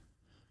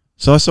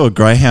So I saw a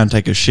greyhound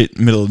take a shit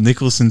middle of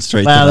Nicholson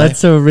Street Wow, today. that's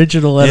so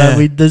original.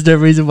 And there's no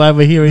reason why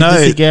we're hearing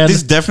this again. This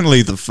is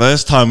definitely the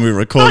first time we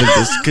recorded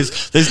this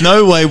because there's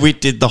no way we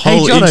did the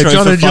whole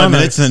intro for 5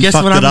 minutes and guess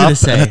fucked what it I'm up gonna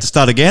say? and had to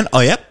start again.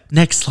 Oh, yep.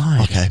 Next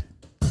slide. Okay.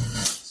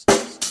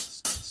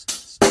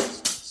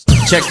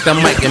 Check the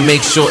mic and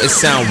make sure it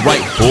sound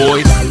right,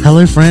 boys.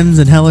 Hello, friends,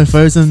 and hello,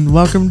 foes, and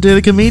welcome to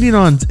the Comedian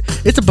On.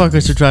 It's a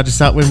podcast we tried to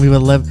start when we were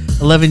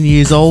 11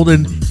 years old,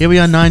 and here we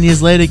are 9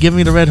 years later giving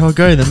it a red hot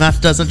go. The math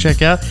doesn't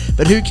check out,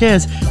 but who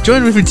cares?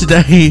 Joining with me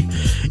today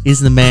is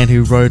the man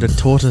who rode a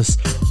tortoise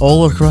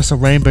all across a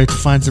rainbow to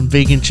find some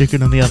vegan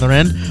chicken on the other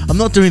end. I'm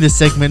not doing this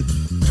segment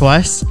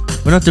twice.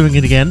 We're not doing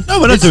it again. No,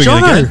 we're not doing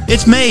Jono. it again.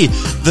 It's me.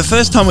 The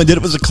first time we did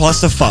it was a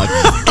clusterfuck.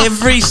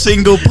 Every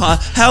single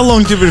part. How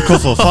long did we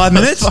record for? 5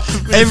 minutes?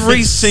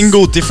 Every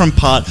single different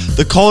part.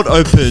 The cold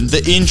open,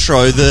 the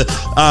intro, the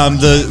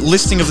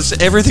listing of this,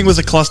 everything was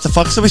a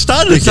clusterfuck. So we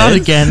started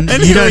again.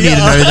 And you don't need to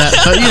know that.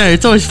 But,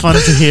 it's always fun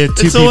to hear two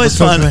It's people always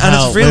talk fun, about and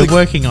how it's really we're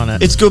working on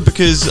it. It's good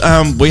because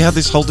we had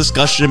this whole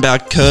discussion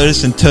about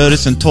Curtis and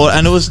Turtis and Tort,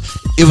 and it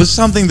was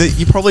something that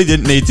you probably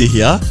didn't need to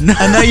hear, and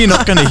now you're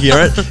not going to hear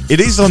it. It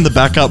is on the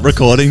backup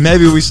recording.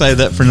 Maybe we say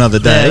that for another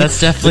day. Yeah, that's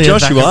definitely but a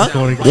Joshua, backup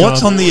recording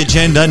what's job. on the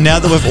agenda now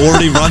that we've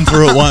already run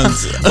through it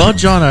once? Well,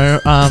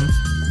 Jono,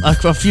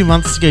 a few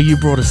months ago, you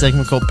brought a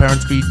segment called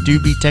Parents Do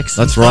Be Texting.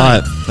 That's Funny.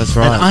 right. That's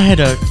right. And I had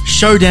a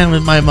showdown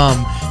with my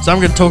mum, so I'm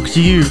going to talk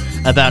to you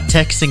about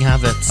texting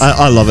habits.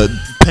 I love it.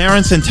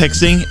 Parents and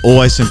texting,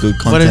 always some good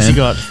content. What else you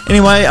got?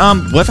 Anyway,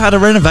 we've had a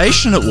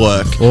renovation at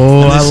work.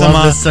 Oh, And I there's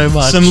love this so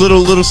much. Some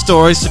little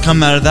stories to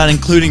come out of that,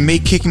 including me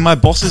kicking my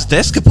boss's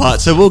desk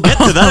apart. So we'll get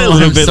to that a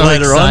little I'm bit so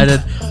later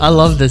excited. I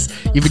love this.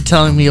 You've been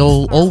telling me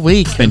all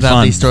week Been about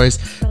fun. these stories.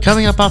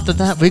 Coming up after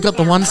that, we got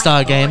the One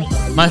Star game,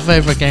 my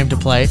favorite game to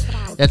play.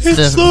 It's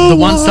the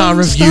One Star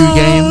review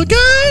game.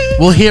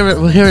 We'll hear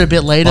it a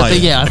bit later, Oh, but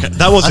yeah. yeah. Okay.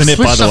 That wasn't I've it,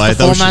 by switched the up way.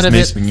 That was format just a me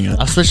bit. swinging it.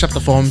 I've switched up the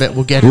format a bit.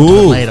 We'll get into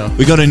it later.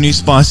 We got a new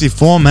spicy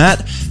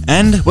format,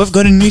 and we've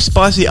got a new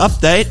spicy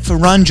update for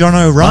Run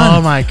Jono Run.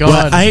 Oh my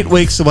God. We're 8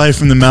 weeks away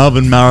from the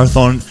Melbourne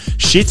Marathon.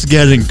 Shit's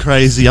getting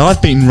crazy.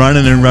 I've been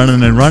running and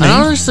running and running.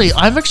 And honestly,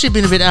 I've actually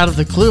been a bit out of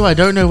the clue. I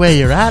don't know where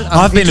you're at. I'm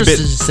I've been a bit.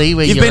 interested to see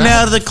where You've you're been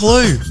at. out of the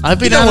clue. I've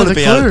been You don't out of wanna the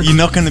be clue. You're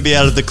not going to be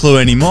out of the clue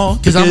anymore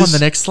Because I'm on the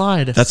next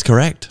slide. That's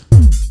correct.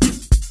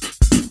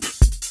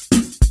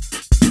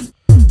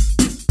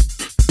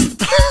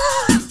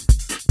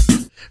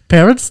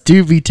 Parents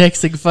do be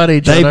texting funny,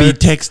 They Jono. be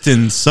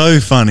texting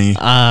so funny.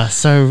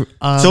 It's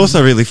It's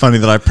also really funny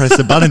that I pressed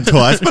the button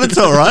twice, but it's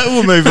all right.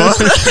 We'll move on.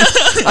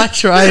 I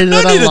tried and No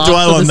I need to laughed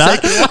dwell for on the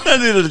that. second one.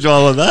 No need to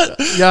dwell on that.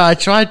 Yeah, I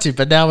tried to,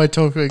 but now we're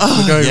talking.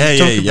 we're going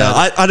Yeah.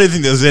 about I don't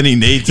think there was any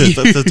need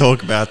to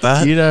talk about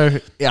that.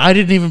 it. I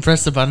didn't even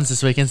press the buttons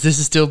this weekend. So this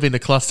has still been a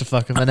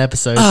clusterfuck of an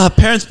episode.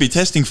 Parents be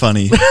testing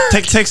funny.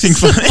 Texting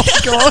funny.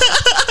 God.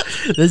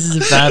 This is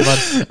a bad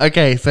one.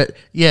 Okay, but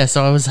yeah,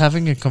 so I was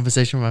having a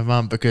conversation with my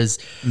mum because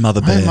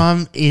Mother my bear.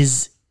 mum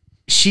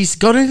she's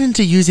gotten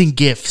into using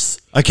GIFs.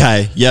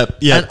 Okay. Yep.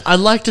 And I'd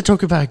like to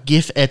talk about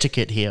GIF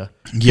etiquette here.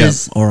 Yep.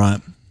 'Cause All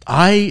right.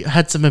 I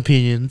had some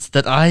opinions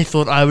that I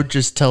thought I would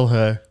just tell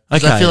her.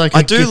 'Cause Okay, I feel like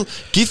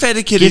GIF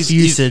etiquette GIF is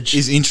usage.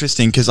 is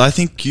interesting because I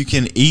think you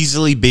can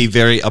easily be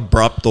very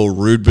abrupt or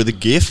rude with a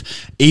GIF,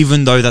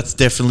 even though that's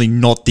definitely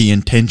not the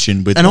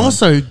intention with. And one.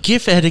 also,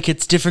 GIF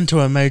etiquette's different to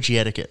emoji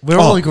etiquette. We're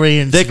all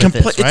agreeing they're with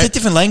this, right? It's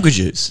different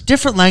languages.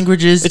 Different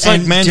languages. It's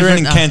like Mandarin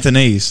and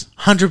Cantonese.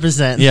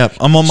 100%. Yeah,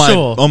 I'm on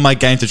Sure. my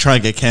game to try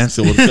and get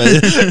cancelled.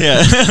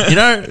 Yeah,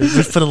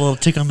 We've put a little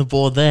tick on the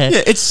board there.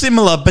 yeah, it's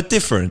similar but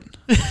different.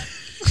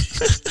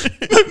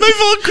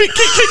 Move on, quick,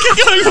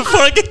 keep going before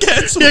I get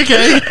cancelled.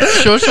 Okay,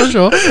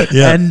 sure.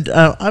 Yeah. And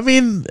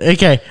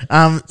okay.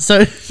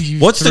 So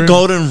What's the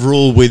golden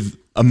rule with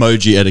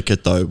emoji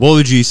etiquette, though? What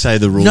would you say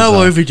the rules No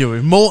are?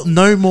 overdoing.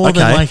 No more Okay.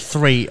 than like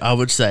 3. I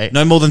would say.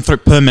 No more than 3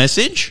 per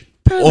message?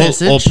 Per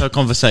message. Or per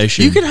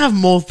conversation? You can have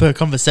more per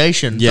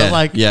conversation. Yeah, But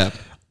like, yeah.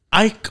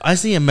 I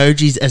see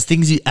emojis as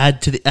things you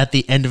add to at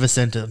the end of a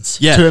sentence.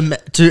 Yeah.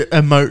 To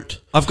emote.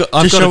 I've got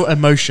to show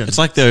emotion. It's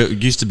like they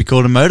used to be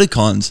called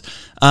emoticons.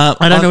 I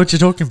don't know what you're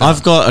talking about.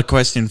 I've got a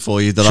question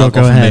for you that Sure, I've go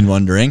often ahead. been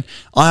wondering.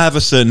 I have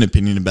a certain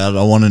opinion about it.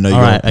 I want to know your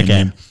right,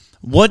 opinion. okay.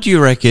 What do you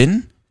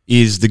reckon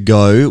is the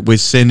go with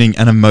sending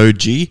an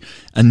emoji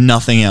and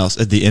nothing else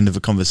at the end of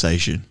a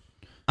conversation?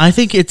 I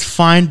think it's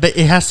fine, but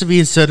it has to be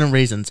in certain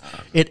reasons.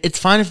 It's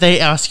fine if they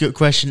ask you a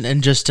question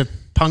and just to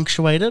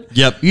punctuate it.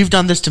 Yep. You've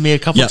done this to me a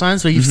couple Yep.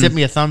 times where you've sent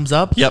me a thumbs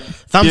up. Yep.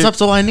 Thumbs You-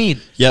 up's all I need.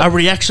 Yep. A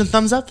reaction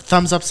thumbs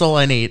up's all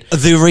I need.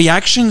 The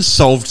reaction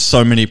solved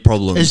so many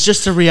problems. It's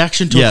just a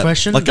reaction to Yeah, a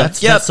question. like a,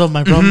 That's yep, solved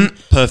my problem.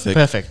 perfect.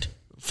 Perfect.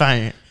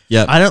 Fine.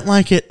 Yep. I don't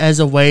like it as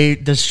a way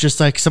that's just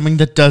like something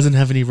that doesn't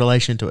have any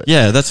relation to it.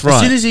 Yeah, that's right.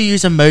 As soon as you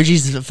use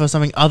emojis for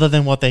something other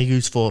than what they're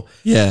used for,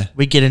 Yeah.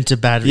 we get into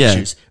bad Yeah,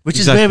 issues, which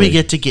is where exactly. we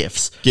get to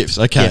GIFs. GIFs,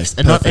 okay. GIFs,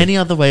 and not perfect. any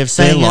other way of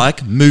They're saying it.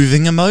 like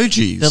moving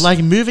emojis. They're like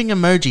moving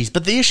emojis,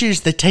 but the issue is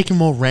they're taking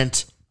more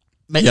rent,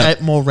 Yeah.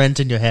 more rent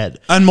in your head.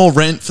 and more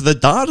rent for the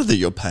data that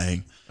you're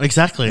paying.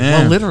 Exactly. Yeah.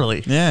 Well,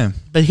 literally. Yeah.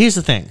 But here's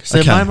the thing. So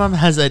Okay. my mum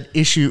has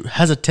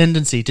a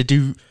tendency to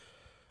do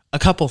a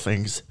couple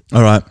things.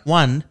 All right.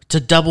 One, to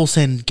double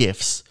send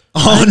gifts.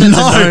 Oh, I think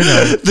that's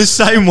a no. The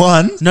same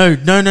one? No.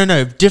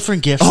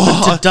 Different gifts.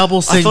 but to double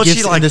I send thought gifts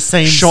she, like, in the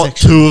same shot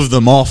section. 2 of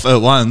them off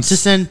at once. To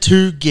send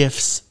 2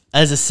 gifts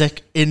as a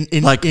in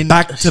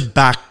back-to-back different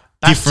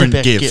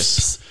back-to-back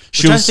gifts. Which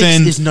She'll I think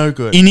send is no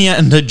good.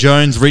 Indiana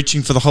Jones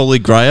reaching for the Holy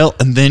Grail,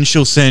 and then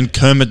she'll send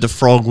Kermit the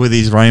Frog with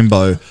his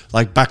rainbow,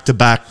 like back to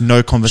back,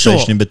 no conversation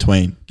Sure. in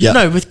between. Yeah.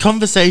 No, with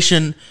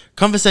conversation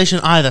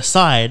either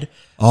side.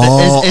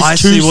 Oh, I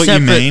see what you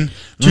mean.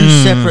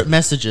 2 separate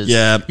messages.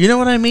 Yeah. You know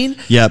what I mean?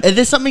 Yeah. And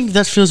there's something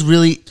that feels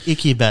really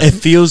icky about It it.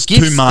 feels too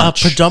Gifts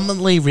much. are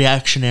predominantly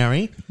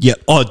reactionary. Yeah.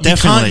 Oh, You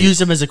definitely. can't use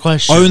them as a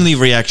question. Only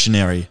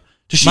reactionary.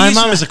 Does she My use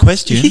mum- them as a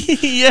question?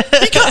 Yeah.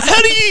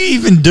 How do you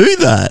even do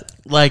that?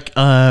 Like,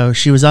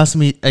 she was asking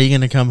me, "Are you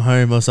going to come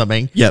home or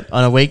something?" Yep.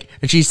 On a week,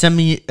 and she sent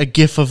me a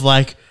gif of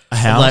like A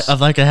house?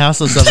 of like a house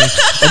or something,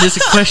 and there's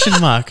a question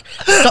mark,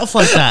 stuff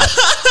like that.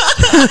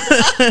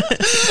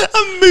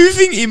 A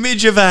moving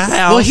image of a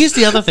house. Well, here's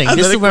the other thing. And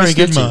This then is a where we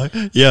get question to.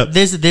 mark. Yeah.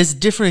 There's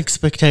different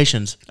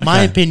expectations. My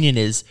Okay. opinion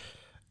is,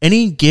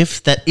 any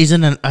gift that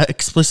isn't an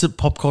explicit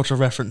pop culture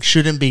reference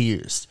shouldn't be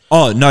used.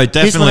 Oh, no, Here's what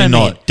definitely I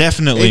not. mean.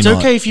 Definitely It's not.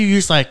 okay if you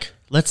use like,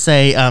 let's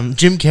say,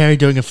 Jim Carrey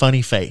doing a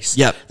funny face.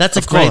 Yep. That's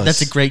of course.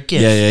 That's a great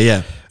gift.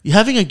 Yeah.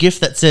 Having a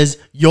gift that says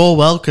 "You're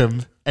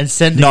welcome" and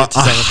sending No, it to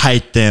I someone.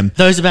 hate them.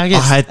 Those are bad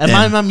gifts. I hate and them.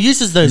 my mum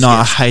uses those No,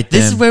 I gifts. hate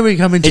This them. is where we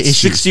come into It's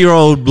issues.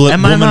 60-year-old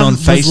And my woman mum on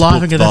was Facebook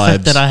laughing at the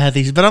fact vibes. that I had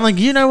these. But I'm like,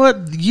 you know what?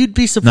 You'd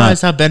be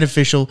surprised how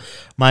beneficial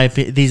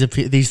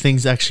these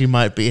things actually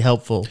might be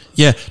helpful.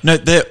 Yeah, no,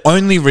 they're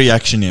only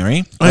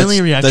reactionary. Only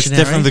That's reactionary.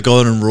 definitely the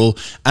golden rule.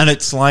 And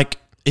it's like,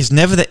 it's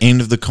never the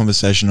end of the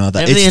conversation either.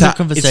 Never It's the end of It's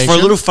for a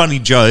conversation. little funny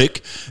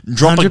joke,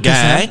 drop a 100%.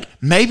 gag.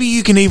 Maybe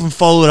you can even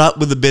follow it up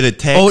with a bit of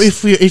text. Or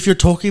if you're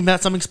talking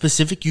about something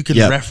specific, you can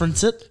Yep.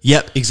 reference it.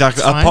 Yep, exactly.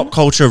 It's A fine. pop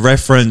culture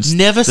reference.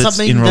 Never that's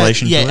something in that,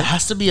 relation yeah, to it it.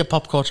 has to be a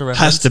pop culture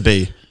reference. Has to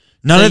be.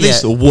 None So, of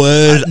this yeah.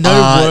 word No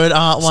art word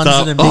art ones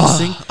stuff. that are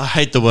mixing. Oh, I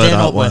hate the word They're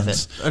art not worth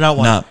ones. it. Not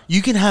one. No.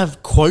 You can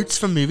have quotes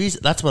from movies.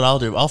 That's what I'll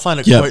do. I'll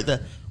find a Yep. quote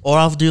that, or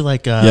I'll do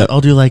like Yep.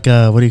 what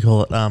do you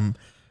call it?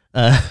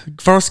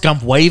 Forrest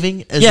Gump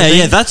waving. As Yeah, a thing.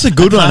 yeah, that's a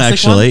good one classic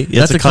actually. Yeah,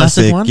 That's it's a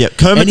classic. one. Yeah,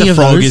 Kermit Any the of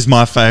Frog those- is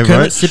my favorite.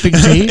 Kermit sipping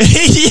tea.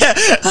 Yeah.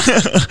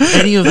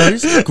 Any of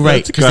those,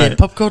 great, That's because they're great.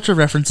 pop culture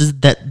references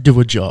that do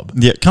a job.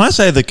 Yeah, can I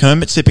say the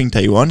Kermit sipping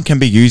tea one can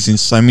be used in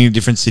so many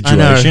different I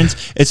know. situations.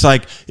 It's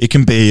like it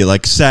can be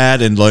like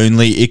sad and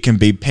lonely. It can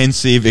be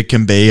pensive. It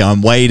can be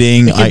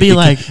waiting. It can be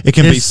like it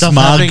can be there's stuff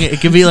smug. happening.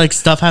 It can be like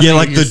stuff happening. Yeah,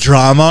 like the It's-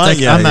 drama. it's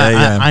like, Yeah, I'm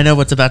yeah. I know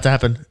what's about to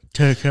happen.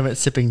 To Kermit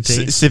sipping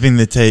tea. Sipping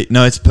the tea.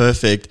 No, it's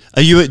perfect.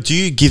 Do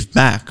you give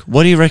back?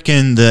 What do you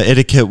reckon the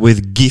etiquette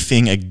with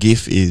gifting a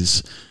gif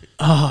is?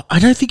 Oh, I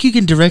don't think you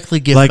can directly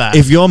give Like back.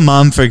 if your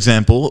mum, for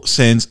example,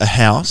 sends a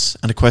house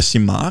and a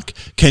question mark,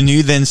 can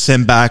you then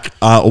send back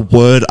a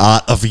word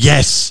art of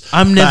yes?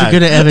 I'm never back?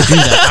 going to ever do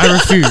that. I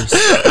refuse.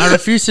 I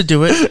refuse to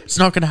do it. It's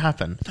not going to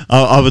happen.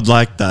 I would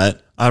like that.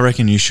 I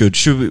reckon you should.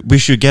 We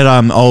should get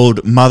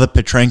old Mother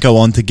Petrenko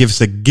on to give us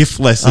a gift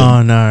lesson.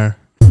 Oh no.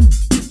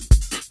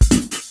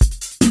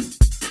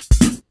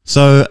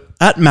 So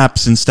at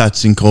Maps and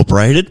Stats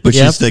Incorporated, which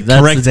Yep, is the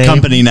that's correct the name.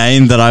 company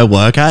name that I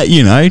work at,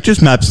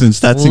 just Maps and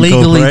Stats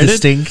Legally Incorporated.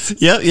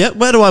 distinct. Yep.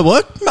 Where do I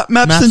work?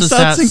 Maps and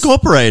Stats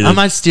Incorporated. I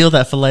might steal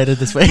that for later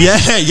this week.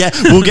 Yeah.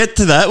 We'll get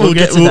to that. We'll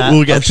get to that.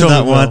 We'll get I'm to sure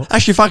that we one. will.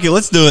 Actually, fuck it.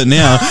 Let's do it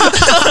now.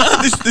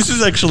 This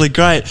is actually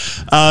great.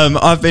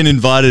 I've been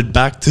invited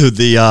back to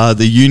the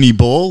uni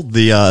ball,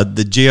 the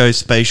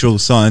geospatial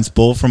science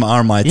ball from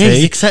RMIT.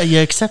 Yeah,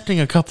 you're accepting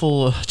a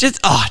couple.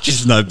 Just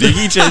no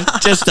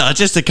biggie.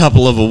 Just a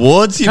couple of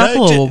awards.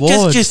 Couple of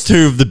awards. Just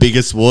two of the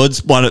biggest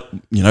awards. One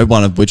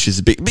of which is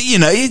a big. But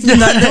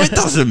it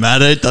doesn't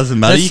matter. It doesn't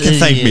matter. You can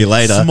thank me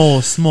later.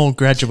 Small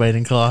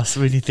graduating class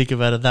when you think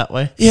about it that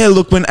way. Yeah,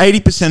 look, when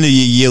 80% of your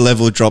year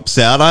level drops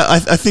out, I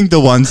think the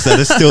ones that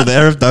are still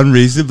there have done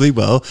reasonably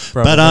well.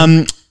 Probably. But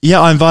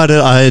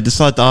I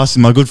decided to ask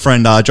my good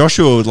friend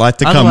Joshua would like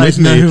to come Otherwise,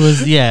 with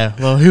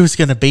me. who's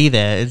going to be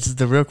there? It's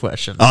the real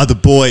question. The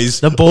boys,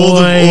 The all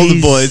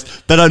the boys.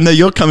 boys. But I know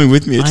you're coming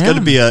with me. It's I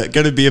going to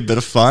am. be a bit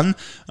of fun.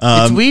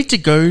 It's weird to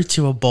go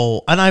to a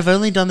bowl, and I've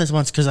only done this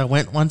once because I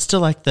went once to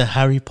like the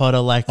Harry Potter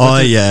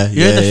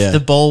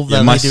the bowl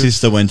that my they do.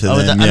 sister went to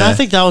them. and I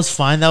think that was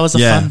fine. That was a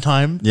Yeah. fun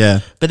time. Yeah.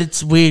 But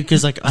it's weird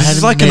because like I This hadn't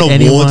is like met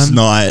an awards anyone.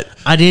 night.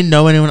 I didn't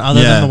know anyone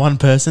other Yeah. than the one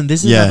person.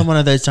 This is Yeah. another one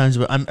of those times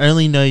where I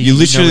only know you. You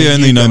literally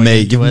only know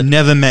me. You've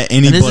never met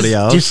And this anybody is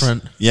else.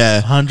 different.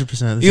 Yeah.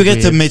 100%. You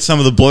get to meet some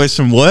of the boys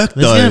from work,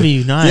 It's though. gonna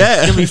be nice. Yeah.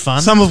 It's gonna be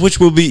fun. Some of which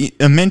will be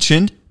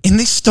mentioned in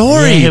this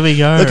story. Yeah, here we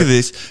go. Look at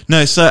this.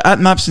 No, so at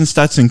Maps and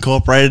Stats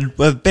Incorporated,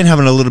 we've been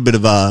having a little bit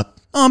of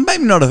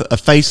maybe not a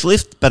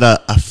facelift, but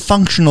a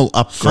functional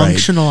upgrade.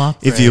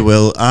 If you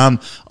will. A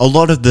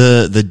lot of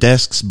the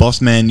desks,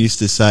 Bossman used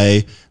to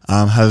say,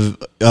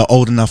 are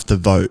old enough to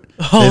vote.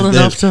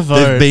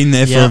 They've been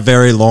there for a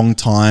very long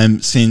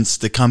time since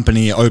the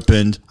company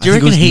opened. I think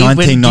it was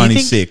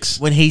 1996.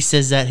 When he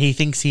says that, he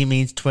thinks he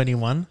means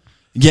 21?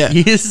 Yeah.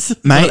 Years,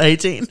 mate, not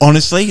 18.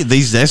 Honestly,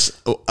 these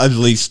desks are at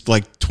least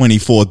like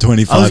 24,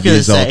 25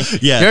 years old.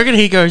 Yeah. Do you reckon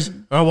he goes,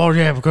 oh, well,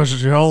 yeah,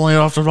 because you're only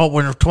off the vote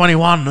when you're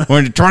 21.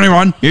 When you're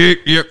 21,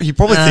 he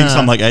probably thinks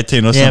I'm like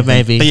 18 or something. Yeah,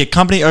 maybe. But your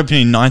company opened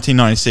in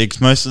 1996.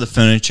 Most of the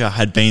furniture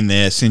had been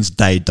there since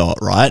day dot,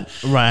 right?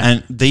 Right.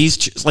 And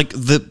these, like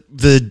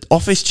the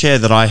office chair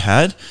that I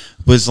had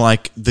was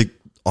like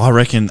I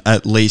reckon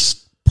at least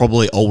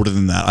probably older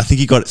than that. I think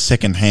he got it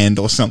secondhand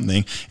or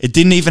something. It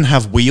didn't even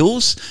have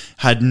wheels,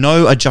 had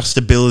no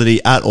adjustability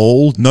at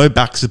all, no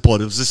back support.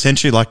 It was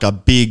essentially like a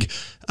big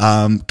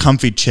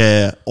comfy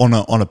chair on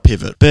a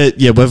pivot. But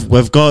yeah,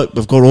 we've got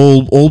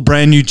all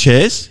brand new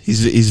chairs.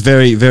 He's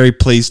very, very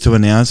pleased to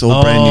announce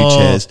all brand new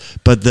chairs.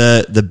 But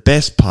the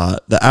best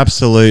part, the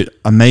absolute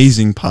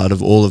amazing part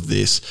of all of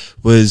this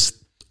was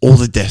all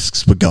the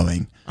desks were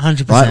going.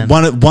 100%.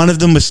 Right? One of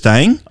them was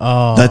staying.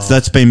 Oh.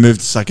 That's been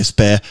moved to like a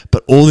spare,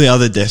 but all the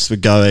other desks were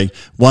going.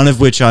 One of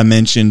which I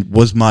mentioned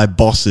was my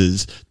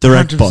boss's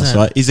direct 100%. boss,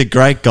 right? He's a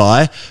great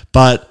guy,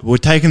 but we're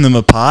taking them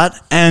apart,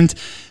 and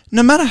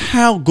no matter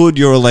how good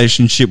your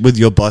relationship with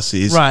your boss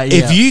is,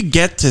 if you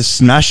get to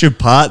smash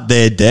apart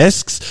their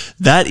desks,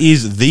 that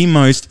is the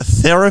most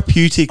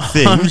therapeutic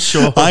thing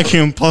I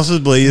can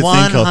possibly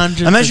think of.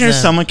 100%. Imagine if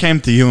someone came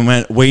to you and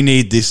went, we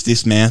need this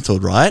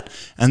dismantled, right?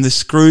 And the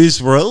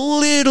screws were a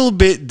little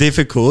bit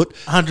difficult.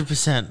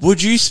 100%.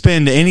 Would you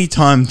spend any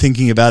time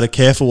thinking about a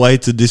careful way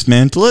to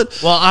dismantle it?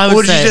 Well, I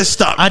would or say, you just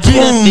start I do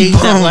that thing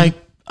that like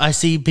I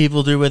see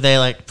people do where they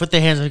like put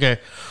their hands up and go,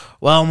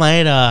 well,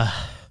 mate,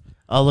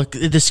 oh, look,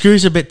 the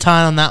screw's a bit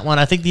tight on that one.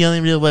 I think the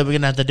only real way we're going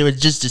to have to do it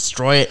is just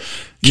destroy it.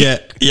 Yeah.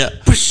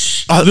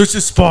 There's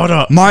a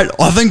spider. Mate,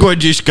 I think we're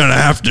just going to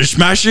have to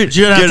smash it.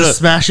 You're going to have to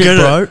smash it,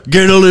 bro.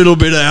 Get a little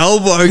bit of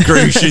elbow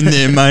grease in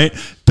there, mate.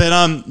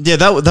 But yeah,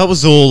 that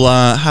was all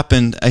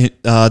happened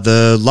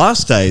the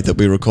last day that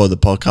we recorded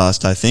the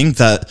podcast, I think.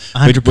 That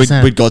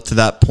we got to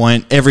that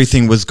point.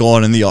 Everything was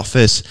gone in the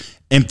office,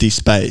 empty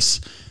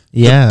space.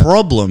 Yeah. The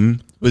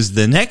problem was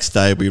the next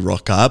day we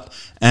rock up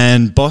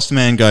and Boss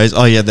Man goes,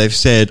 oh yeah, they've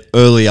said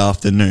early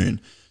afternoon.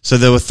 So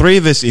there were three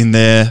of us in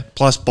there,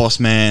 plus Boss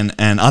Man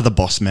and other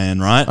Boss Man,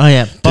 right? Oh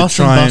yeah, Boss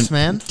and Boss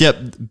Man. Yep,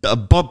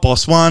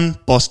 Boss 1,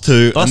 Boss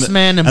 2, Boss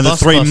Man and the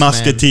three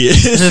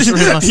Musketeers. The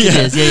three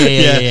Musketeers,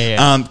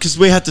 yeah. Because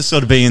we had to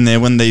sort of be in there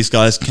when these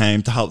guys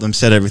came to help them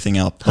set everything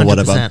up or 100%.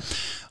 whatever.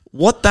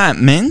 What that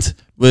meant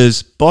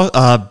was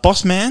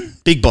Boss Man,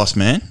 Big Boss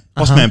Man,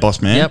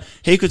 Boss Man, Yep.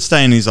 he could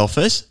stay in his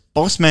office.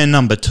 Boss Man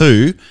number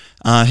 2,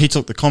 he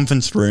took the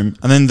conference room,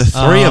 and then the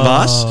three of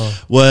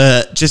us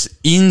were just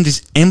in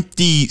this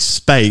empty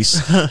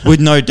space with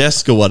no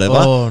desk or whatever.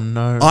 Oh,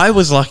 no. I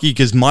was lucky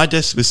because my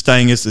desk was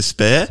staying as the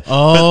spare.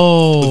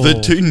 Oh. But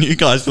the two new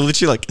guys were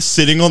literally like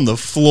sitting on the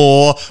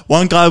floor.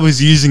 One guy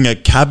was using a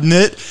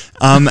cabinet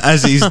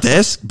as his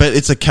desk, but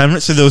it's a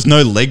cabinet, so there was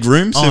no leg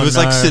room. So it was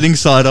like sitting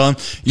side on,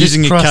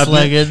 using a cabinet.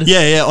 cross-legged.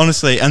 Yeah,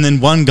 honestly. And then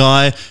one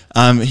guy,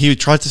 he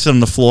tried to sit on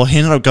the floor. He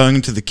ended up going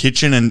into the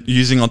kitchen and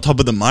using on top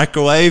of the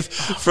microwave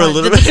for a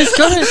little bit. There's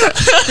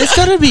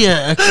got to be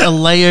a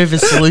layover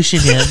solution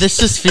here. This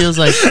just feels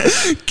like...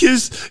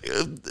 Because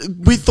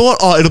we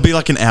thought, it'll be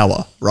like an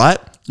hour, right?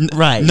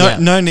 Right,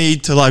 No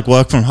need to like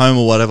work from home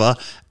or whatever.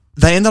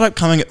 They ended up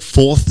coming at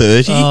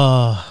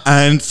 4:30,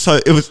 and so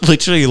it was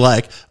literally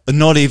like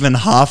not even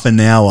half an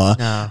hour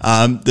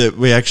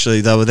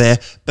that they were there.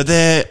 But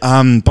their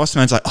Boss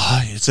Man's like,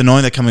 it's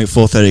annoying they're coming at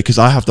 4:30 because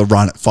I have to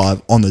run at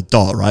 5 on the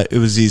dot, right? It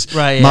was his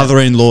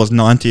mother-in-law's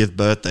 90th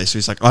birthday, so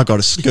he's like, I got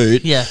to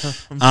scoot. Yeah,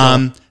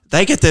 I'm sure.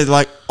 They get there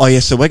like,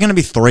 so we're going to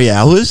be 3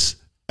 hours,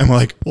 and we're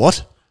like,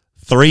 what?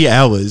 3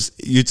 hours?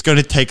 It's going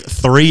to take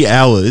 3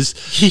 hours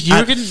at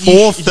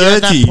 4:30.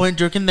 At that point,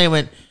 do you reckon they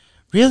went,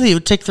 really? It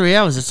would take 3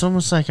 hours. It's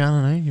almost like, I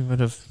don't know, you would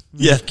have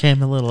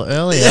came a little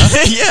earlier.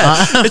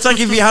 It's like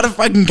if you had a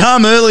fucking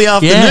come early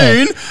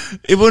afternoon,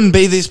 it wouldn't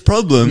be this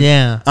problem.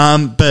 Yeah.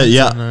 But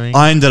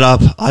I ended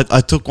up,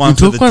 I took one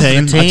for the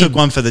team. I took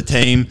one for the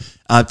team.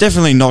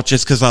 Definitely not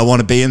just because I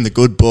want to be in the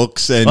good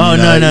books. And, not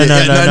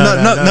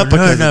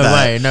because of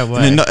that. No way.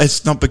 I mean,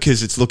 it's not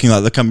because it's looking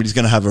like the company's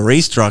going to have a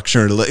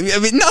restructure. I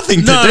mean,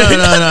 nothing to do.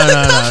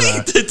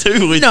 Nothing to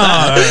do with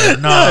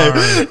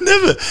that.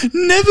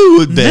 Never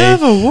would be.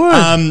 Never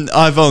would.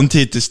 I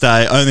volunteered to stay.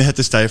 I only had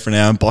to stay for an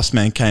hour, and Boss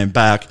Man came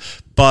back.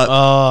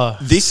 But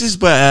this is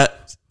where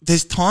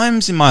there's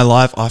times in my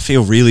life I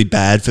feel really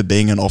bad for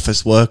being an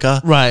office worker.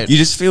 Right. You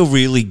just feel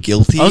really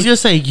guilty. I was going to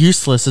say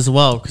useless as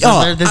well.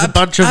 Because there's a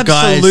bunch of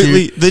guys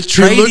absolutely. The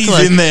who look tradies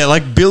like, in there,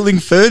 like building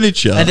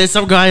furniture. and there's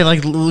some guy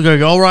like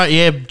going, all right,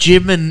 yeah,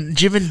 Jim and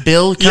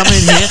Bill, come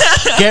in here,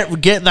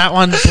 get that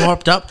one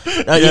propped up.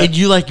 And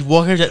you like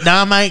walk over,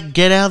 nah, mate,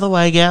 get out of the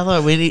way, get out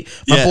of the way.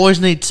 My boys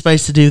need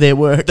space to do their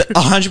work.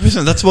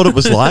 100%. That's what it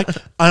was like.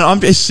 And I'm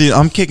just sitting,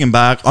 I'm kicking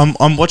back.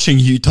 I'm watching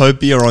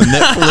Utopia on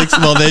Netflix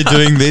while they're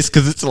doing this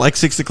because it's like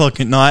 6 o'clock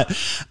at night.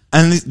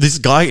 And this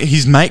guy,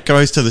 his mate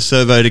goes to the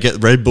servo to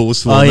get Red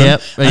Bulls for them.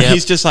 And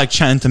he's just like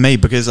chatting to me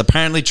because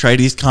apparently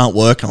tradies can't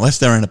work unless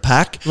they're in a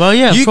pack. Well,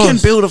 yeah, you of course. can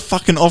build a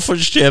fucking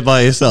office chair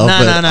by yourself. No.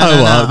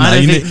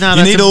 You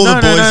need all the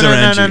boys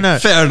around you. No.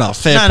 Fair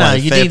enough. Fair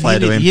play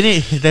to him.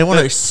 They want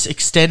to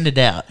extend it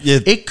out. Yeah,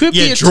 it could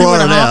be a draw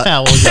 2.5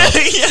 hour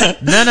job.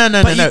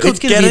 No. But you could It's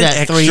going to get be an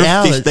that 3 extra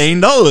hours.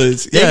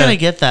 $15. They're going to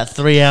get that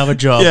 3 hour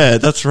job. Yeah,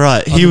 that's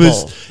right.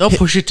 They'll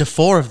push it to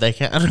 4 if they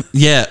can.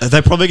 Yeah,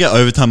 they probably get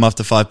overtime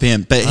after 5 p.m.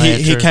 But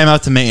he came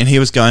up to me and he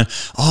was going,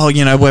 oh,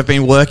 we've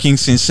been working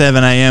since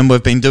 7 a.m.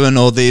 We've been doing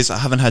all this. I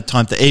haven't had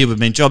time to eat. We've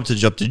been job to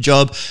job to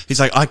job. He's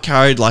like, I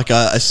carried like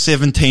a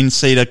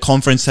 17-seater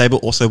conference table.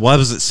 Also, why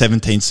was it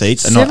 17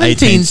 seats and not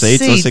 18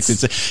 seats or 16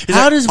 seats?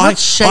 He's what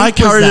shape I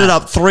carried was that? it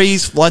up 3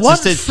 flights What of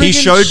stairs. He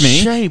friggin' showed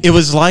me. shape? It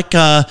was like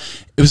it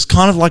was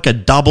kind of like a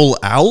double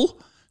L.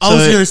 I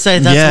was going to say,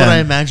 that's what I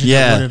imagined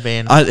it would have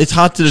been. It's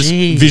hard to just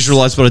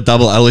visualize what a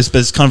double L is, but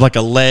it's kind of like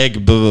a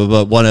leg,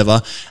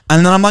 whatever.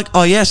 And then I'm like,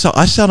 oh, yeah, so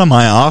I sat on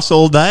my ass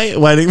all day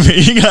waiting for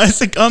you guys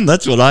to come.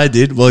 That's what I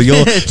did. Well,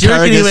 you're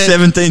carrying a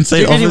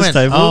 17-seat office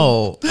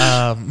table.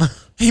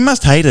 He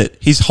must hate it.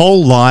 His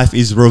whole life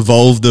is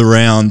revolved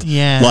around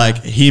like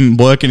him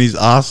working his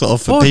ass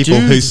off for people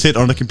who sit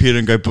on a computer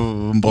and go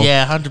boom, boom, boom.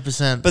 Yeah,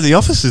 100%. But the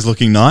office is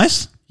looking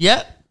nice.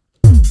 Yeah.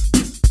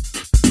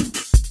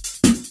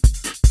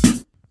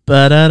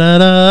 That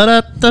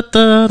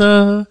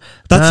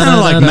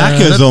sounded like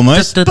Macca's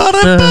almost.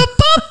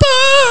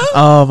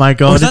 Oh my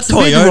god! Or is that it's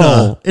Toyota.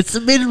 Mid-roll. It's a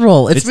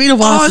mid-roll. It's been a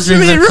while since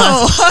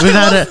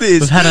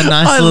we've had a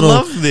nice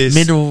little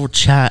mid-roll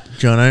chat,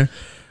 Jono.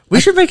 We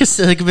should make a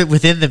segment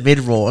within the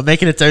mid-roll and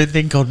make it its own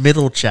thing called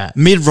middle chat.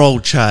 Mid-roll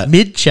chat.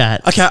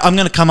 Mid-chat. Okay, I'm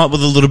going to come up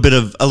with a little bit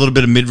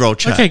of mid-roll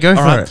chat. Okay, go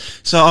for it.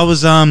 So I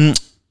was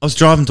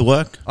driving to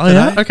work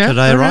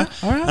today, right?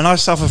 All right. And I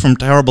suffer from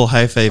terrible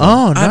hay fever.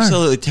 Oh, no.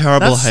 Absolutely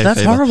terrible hay fever.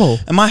 That's horrible.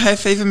 And my hay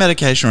fever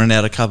medication ran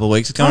out a couple of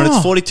weeks ago, and it's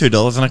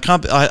 $42, and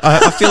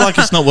I feel like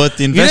it's not worth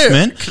the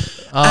investment.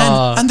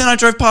 And then I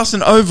drove past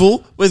an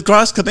oval with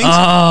grass clippings,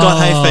 got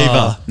hay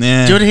fever.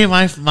 Yeah. Do you want to hear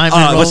my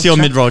mid-roll What's your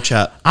chat? mid-roll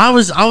chat? I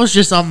was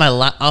just on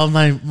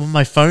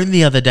my phone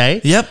the other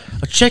day. Yep. I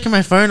was checking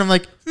my phone. I'm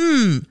like,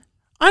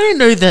 I didn't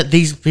know that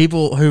these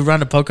people who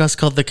run a podcast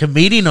called The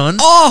Comedianons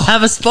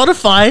have a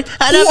Spotify and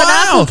have an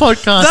Apple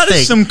podcast That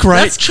is some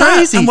great That's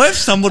crazy. And we've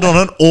stumbled on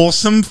an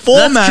awesome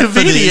format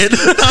for this.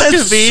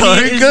 That's so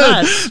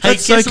good. Hey,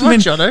 guess what,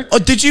 Jono? Oh,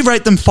 did you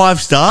rate them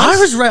 5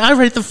 stars? I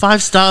rate them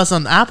 5 stars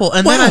on Apple,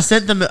 and then I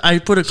sent them. I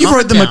put a. You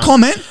wrote them down. a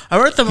comment. I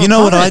wrote them. You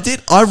know what I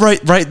did? I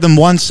rate them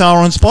 1 star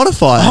on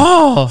Spotify.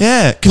 Oh,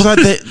 yeah, because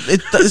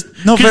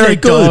it's not very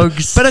good,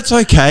 dogs. but it's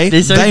okay.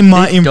 They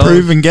might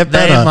improve and get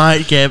better.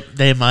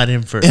 They might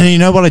improve. And you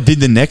know what I did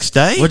the next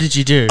day? What did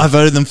you do? I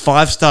voted them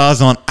 5 stars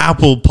on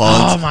Apple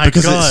Pods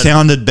because it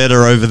sounded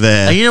better over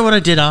there. And you know what I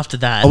did after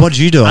that? What did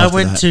you do? I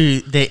went to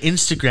their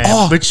Instagram,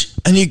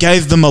 and you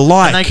gave them a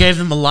like. And I gave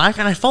them a like,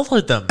 and I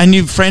followed them. And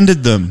you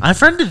friended them. I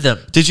friended them.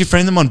 Did you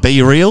friend them on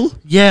Be Real?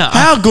 Yeah.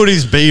 How good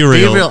is Be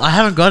Real? Be Real. I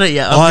haven't got it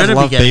yet. I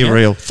love Be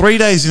Real. 3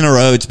 days in a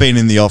row, it's been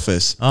in the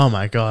office. Oh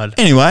my god.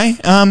 Anyway,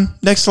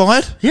 next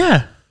slide.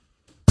 Yeah.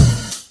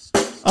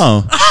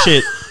 Oh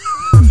shit.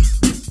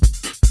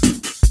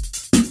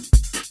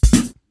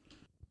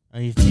 Are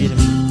you feeding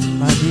me?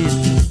 My beard.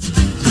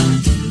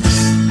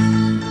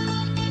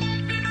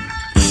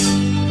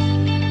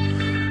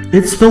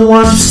 It's the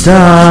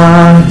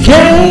one-star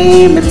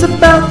game. It's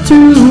about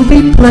to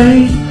be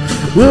played.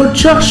 Will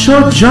Josh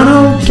or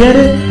Jono get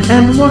it?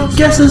 And what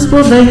guesses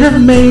will they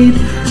have made?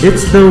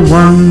 It's the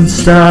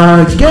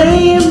one-star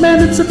game,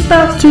 and it's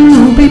about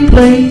to be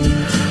played.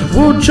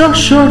 Will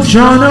Josh or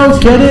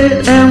Jono get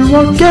it? And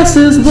what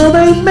guesses will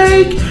they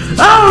make?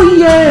 Oh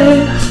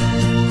yeah!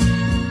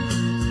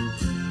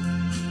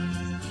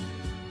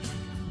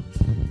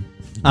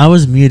 I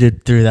was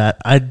muted through that.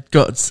 I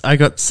got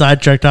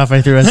sidetracked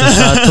halfway through as I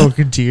started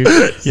talking to you.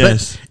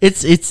 Yes,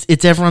 but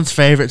it's everyone's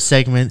favorite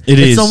segment.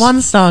 It's a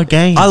 1-star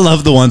game. I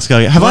love the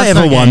 1-star game. Have I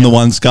ever won the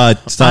 1-star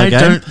game? I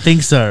don't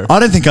think so. I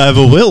don't think I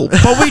ever will.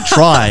 But we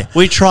try.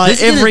 We try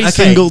every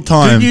single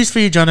time. Good news for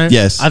you, Jono.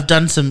 Yes, I've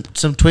done some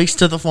tweaks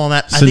to the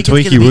format. Some I think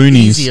it's going to be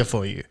easier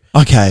for you.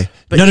 Okay.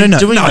 But no,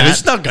 that,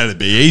 it's not going to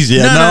be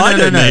easier. I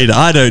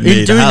don't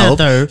need help.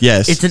 That though,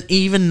 yes, it's an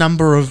even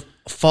number of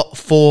 4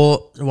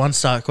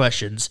 1-star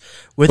questions.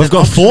 We've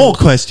got 4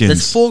 questions.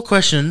 There's 4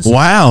 questions.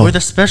 Wow. With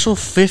a special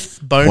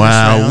 5th bonus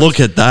round. Look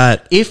at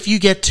that. If you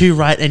get 2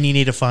 right and you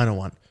need a final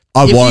one.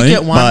 I If won't. you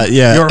get one, but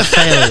yeah. you're a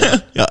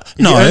failure. Yeah. If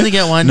you only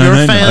get one, you're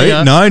a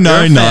failure. No.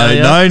 You're a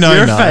failure. No.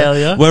 You're a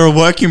failure. We're a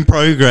work in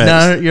progress.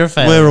 No, you're a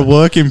failure. We're a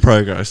work in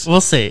progress.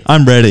 We'll see.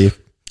 I'm ready.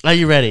 Are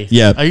you ready?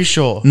 Yeah. Are you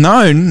sure?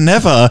 No,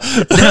 never.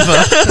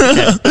 Never.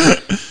 Okay.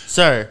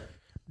 So,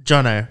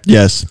 Jono,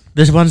 Yes.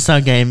 this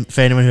one-star game,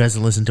 for anyone who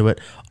hasn't listened to it,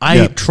 I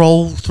Yep.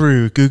 troll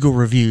through Google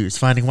reviews,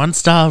 finding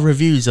one-star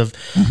reviews of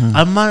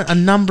a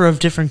number of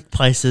different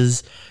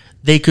places.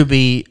 They could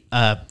be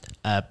a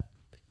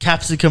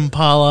capsicum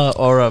parlor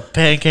or a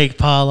pancake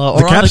parlor or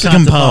The other capsicum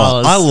kinds of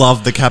parlor. parlors. I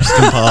love the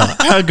capsicum parlor.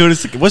 How good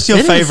is it? What's your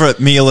It is. favorite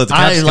meal at the I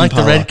capsicum like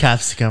parlor? the red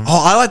capsicum.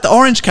 Oh, I like the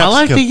orange I capsicum.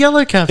 like the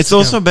yellow capsicum. It's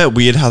also a bit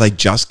weird how they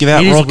just give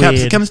out It is raw weird.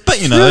 capsicums, but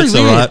you It's know, really it's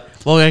weird. all right.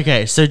 Well,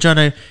 okay. So,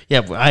 Jono,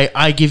 yeah,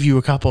 I give you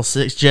a couple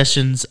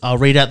suggestions. I'll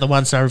read out the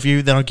one-star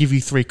review. Then I'll give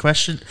you three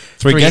questions.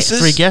 Three guesses?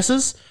 Three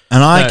guesses.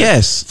 And I No,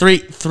 guess.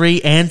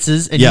 Three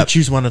answers, and Yep. you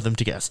choose one of them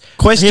to guess.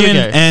 Question, Here we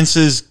go.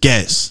 answers,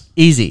 guess.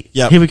 Easy.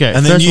 Yep. Here we go.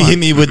 And then First you one. hit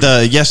me with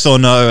the yes or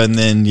no, and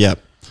then, yep.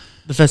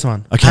 The first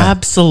one. Okay.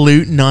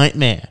 Absolute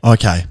nightmare.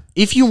 Okay.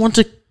 If you want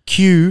to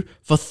queue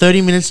for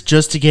 30 minutes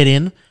just to get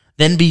in,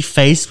 then be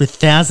faced with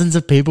thousands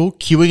of people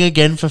queuing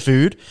again for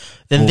food,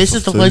 then Oh, this for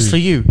is the place food. for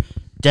you.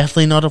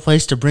 Definitely not a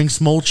place to bring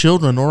small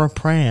children or a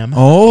pram.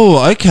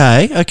 Oh,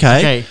 okay.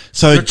 Okay.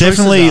 So Your choices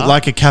definitely are-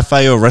 like a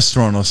cafe or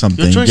restaurant or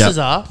something. Your choices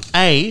Yep. are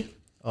A.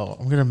 Oh,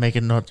 I'm going to make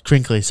it not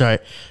crinkly. Sorry.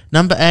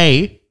 Number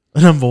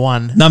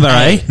one. Number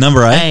A.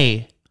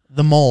 A.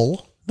 The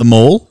mall. The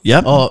mall.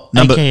 Yep. Or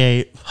Number.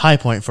 AKA High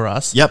Point for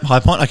us. Yep. High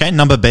Point. Okay.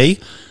 Number B.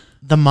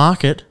 The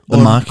market. The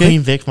or market.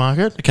 Queen Vic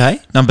Market. Okay.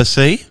 Number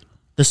C.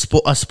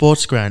 A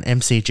sports ground,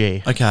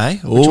 MCG.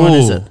 Okay. Which one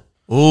is it?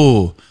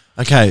 Oh.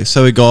 Okay.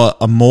 So we got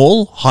a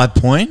mall, High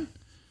Point.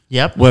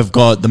 Yep. We've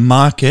got the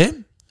market,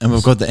 and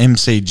we've got the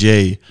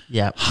MCG.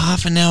 Yep.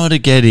 Half an hour to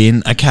get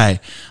in. Okay.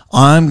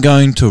 I'm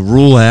going to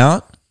rule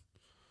out.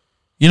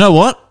 You know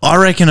what? I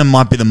reckon it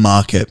might be the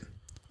market.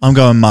 I'm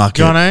going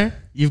market. Jono,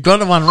 you've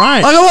got one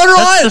right. I got one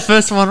right. That's the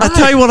first one right. I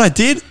tell you what I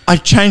did. I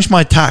changed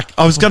my tack.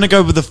 I was going to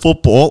go with the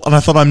football, and I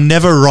thought I'm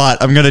never right.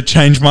 I'm going to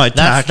change my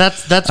tack.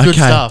 That's good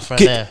stuff right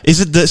there. Is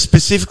it that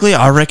specifically?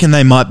 I reckon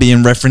they might be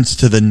in reference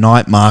to the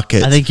night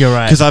market. I think you're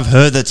right. because I've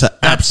heard that's an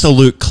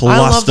absolute I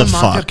love the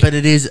market, clusterfuck. but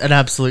it is an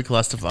absolute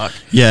clusterfuck.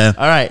 Yeah,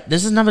 All right,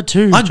 this is number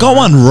 2. I got Jono.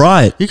 one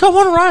right. You got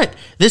one right.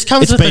 This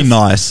comes. It's with been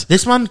nice.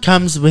 This one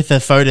comes with a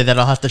photo that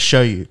I'll have to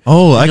show you.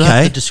 Oh, And you'll have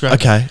okay. to describe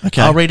Okay, it.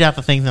 okay. I'll read out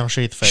the thing, then I'll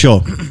show you the photo.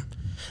 Sure.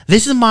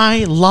 This is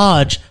my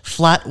large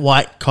flat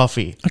white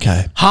coffee.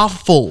 Okay.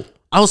 Half full.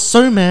 I was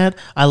so mad,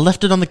 I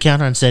left it on the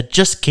counter and said,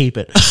 just keep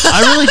it.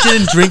 I really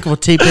didn't drink or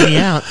tip any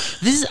out.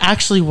 This is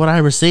actually what I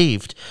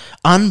received.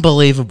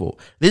 Unbelievable.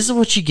 This is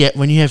what you get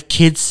when you have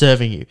kids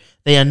serving you.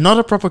 They are not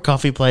a proper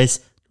coffee place,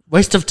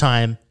 waste of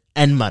time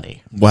and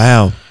money.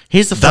 Wow.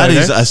 Here's the photo.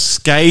 That is a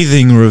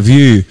scathing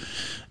review.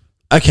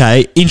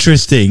 Okay,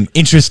 interesting.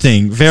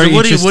 Very So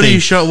what interesting. do you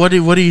show? What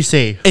do you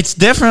see? It's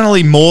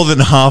definitely more than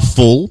half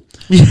full.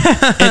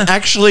 It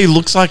actually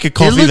looks like a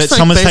coffee looks that like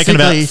someone's taken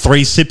about basically-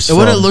 3 sips from.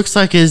 What it looks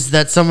like is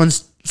that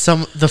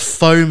the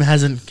foam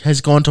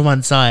has gone to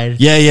one side.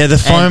 Yeah, the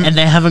foam. and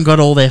they haven't got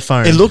all their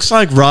foam. It looks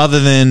like rather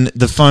than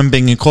the foam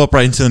being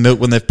incorporated into the milk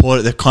when they've poured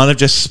it, they've kind of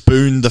just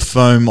spooned the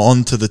foam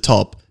onto the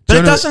top. But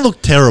it Jono, doesn't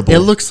look terrible. It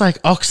looks like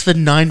Oxford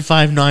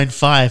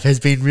 9595 has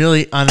been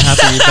really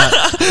unhappy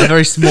about a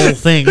very small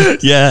thing.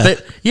 Yeah.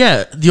 But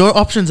yeah, your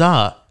options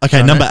are.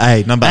 Okay, Jono, number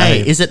A. Number A.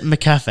 Is it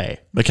McCafe?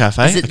 The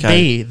cafe. Is it okay.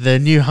 B, the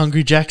new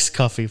Hungry Jack's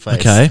coffee place?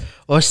 Okay.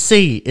 Or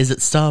C, is it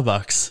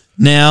Starbucks?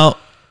 Now,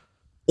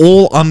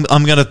 I'm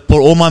going to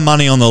put all my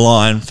money on the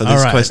line for this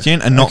All right.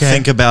 question and not Okay.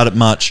 think about it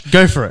much.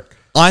 Go for it.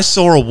 I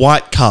saw a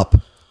white cup,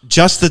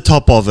 just the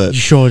top of it, You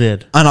sure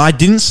did. and I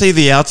didn't see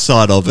the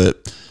outside of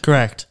it.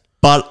 Correct.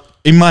 But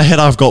in my head,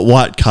 I've got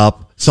white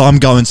cup, so I'm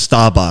going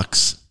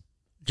Starbucks.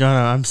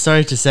 Jono, I'm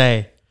sorry to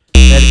say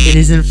that it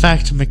is in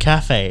fact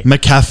McCafe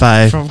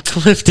McCafe. from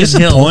Clifton Hill.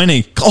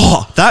 Disappointing.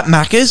 Oh, that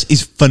Macca's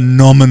is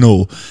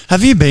phenomenal.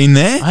 Have you been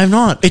there? I'm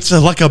not. It's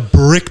like a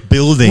brick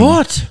building.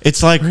 What?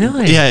 It's like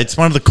Really? Yeah, it's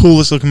one of the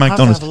coolest looking have to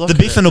McDonald's. have a look The at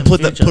Biffin it will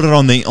in the put it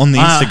on the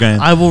Instagram.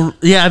 I will.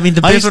 Yeah, I mean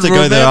the I used Biffin to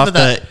will go there remember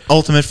after that.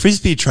 ultimate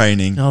frisbee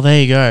training. Oh, there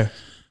you go.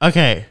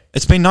 Okay.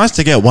 It's been nice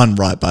to get one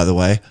right, by the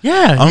way.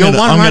 Yeah, I'm you're gonna,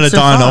 one I'm right gonna so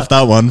dine far. off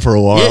that one for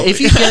a while. Yeah, if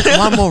you get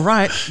one more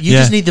right, you Yeah.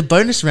 just need the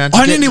bonus round.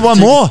 I only need one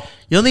more.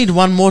 You'll need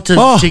one more to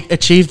Oh.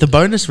 achieve the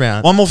bonus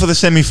round. One more for the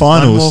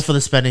semi-finals. One more for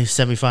the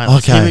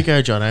semi-finals. Okay. Here we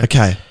go, Jono.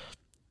 Okay.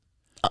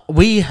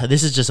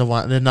 This is just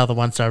another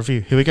one-star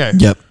review. Here we go.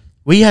 Yep.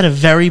 We had a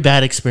very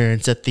bad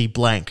experience at the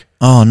blank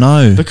Oh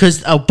no.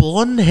 because a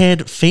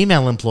blonde-haired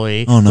female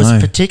employee Oh, no. was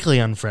particularly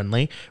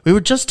unfriendly. We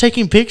were just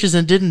taking pictures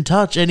and didn't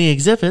touch any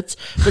exhibits,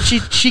 but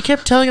she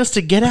kept telling us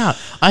to get out.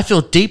 I feel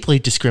deeply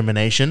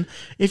discrimination.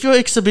 If your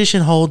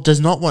exhibition hall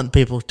does not want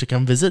people to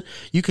come visit,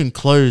 you can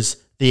close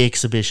the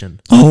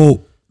exhibition.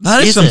 Oh,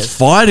 that is Is some it?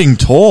 fighting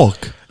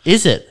talk.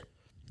 Is it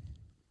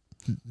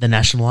the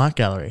National Art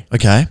Gallery?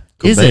 Okay.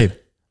 Could Is be. it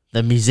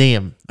the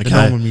museum, the Okay.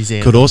 Norman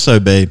Museum? Could also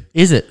be.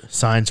 Is it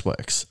Science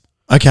Works?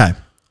 Okay.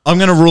 I'm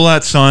going to rule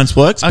out Science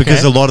Works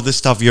because a lot of the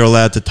stuff you're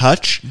allowed to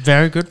touch.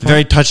 Very good point.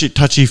 Very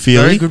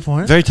touchy-feely. Very good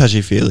point. Very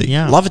touchy-feely.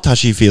 Yeah. Love a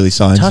touchy-feely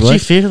Science Works.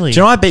 Touchy-feely. Do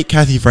you know I beat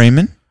Kathy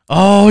Freeman?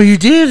 Oh, you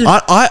did?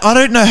 I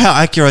don't know how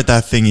accurate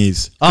that thing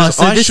is. Oh,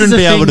 so I this shouldn't is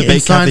be a able to thing in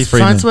beat Kathy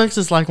Freeman. Science Works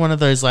is like one of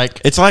those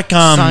like It's like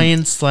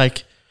science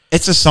like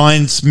it's a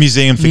science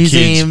museum for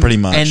kids, pretty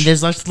much. and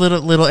there's like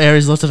little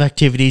areas, lots of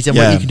activities, and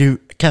what you can do.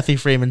 Kathy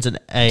Freeman's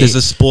There's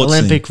a sports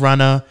Olympic thing.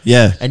 runner,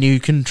 Yeah. and you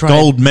can try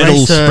Gold medal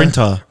race her-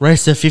 sprinter.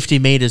 race her 50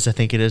 meters, I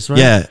think it is, right?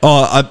 Yeah.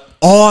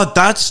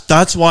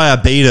 That's why I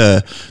beat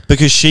her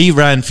because she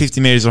ran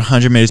 50 meters or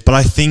 100 meters, but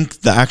I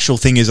think the actual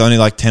thing is only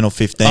like 10 or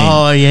 15.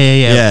 Oh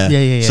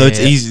yeah. So it's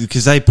easy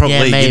because they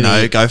probably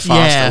maybe. go faster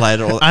Yeah.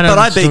 later. I know, But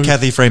I beat so-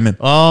 Kathy Freeman.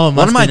 Oh, what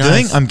must am be I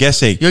doing? nice. I'm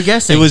guessing. You're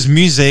guessing. It was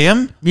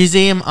museum.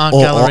 Art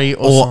gallery,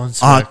 or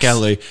Science art Works.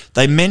 gallery.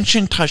 They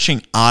mentioned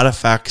touching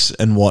artifacts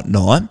and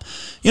whatnot.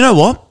 You know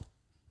what?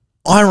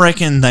 I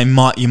reckon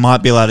you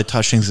might be allowed to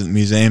touch things at the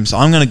museum. So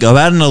I'm going to go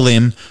out on a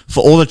limb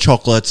for all the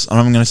chocolates, and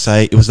I'm going to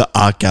say it was the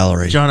art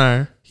gallery.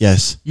 Jono,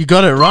 Yes. you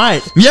got it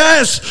right.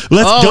 Yes.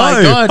 Let's Oh go.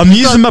 my God, I'm you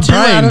using my got 2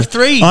 brain. out of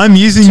 3. I'm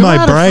using 2 my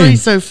out of brain. 3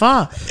 so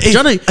far.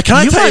 Johnny, can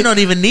I you tell might you- not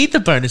even need the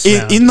bonus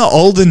round. In the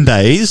olden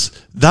days,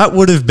 that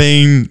would have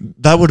been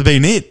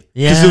it.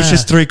 Because it was Yeah.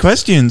 just 3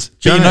 questions.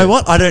 But you Jono. know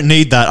what? I don't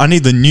need that. I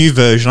need the new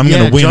version. I'm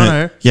going to win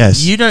Jono, it.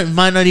 Yes. You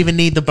might not even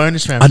need the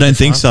bonus round. I for don't this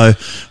think one. so.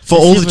 For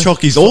all the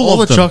chockies, for all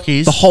all of the them,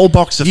 chockies, the whole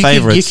box of you can-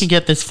 favorites. you can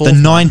get this the fourth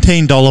one.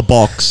 $19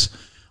 box.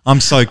 I'm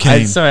so keen.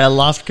 I'm sorry, I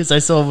laughed because I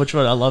saw which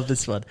one. I love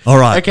this one. All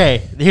right.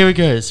 Okay, here it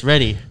goes.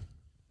 Ready?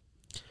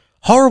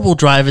 Horrible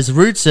drivers,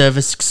 rude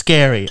service,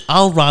 scary.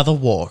 I'll rather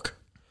walk.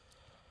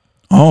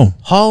 Oh,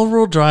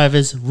 Horrible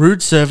drivers,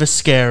 rude service,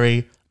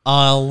 scary.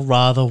 I'll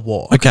rather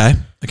walk. okay.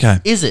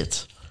 Is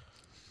it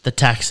the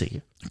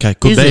taxi? Okay,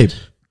 could Is be. it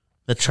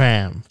the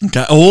tram?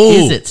 Okay. Oh.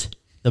 Is it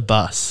the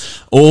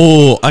bus?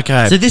 Oh,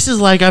 okay. So this is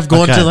like I've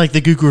gone Okay. to like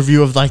the Google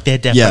review of like their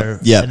depot,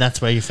 yeah. and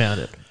that's where you found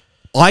it.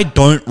 I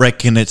don't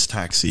reckon it's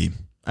taxi.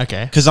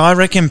 Okay. Because I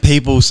reckon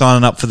people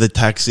signing up for the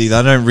taxi,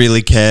 they don't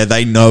really care.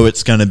 They know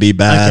it's going to be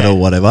bad Okay. or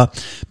whatever.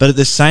 But at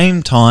the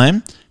same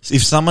time,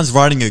 if someone's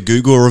writing a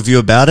Google review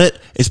about it,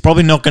 it's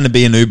probably not going to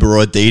be an Uber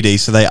or a DD.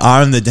 So they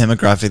are in the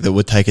demographic that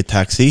would take a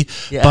taxi.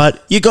 Yeah.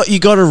 But you got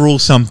to rule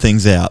some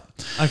things out.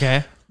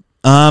 Okay.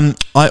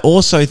 I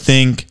also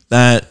think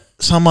that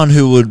someone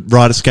who would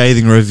write a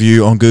scathing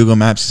review on Google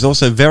Maps is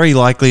also very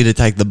likely to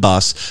take the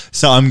bus.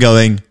 So I'm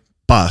going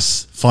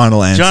bus.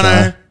 Final answer.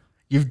 Jono,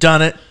 you've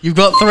done it. You've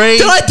got 3.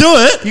 Did I do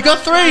it? You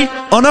got 3.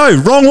 Oh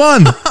no, wrong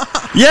one.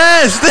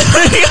 Yes, there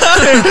we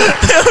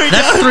go. There we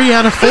That's go. 3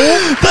 out of 4.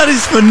 That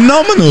is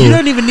phenomenal. You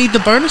don't even need the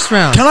bonus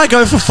round. Can I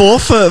go for 4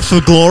 for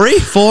glory?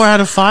 4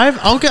 out of 5.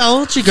 I'll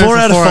let you go 4 for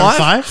out 4 of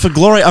 5 for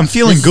glory. I'm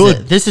feeling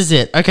good. This is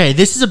it. Okay,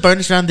 this is a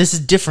bonus round. This is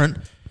different.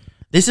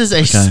 This is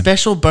a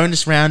special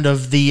bonus round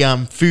of the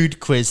food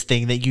quiz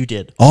thing that you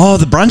did. Oh,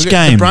 the brunch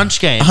game. The brunch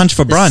game. A hunch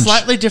for This is brunch.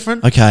 slightly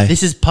different. Okay.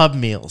 This is pub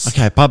meals.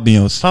 Okay, pub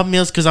meals. Pub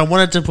meals because I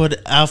wanted to put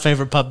our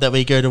favorite pub that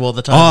we go to all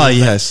the time. Oh, but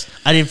yes.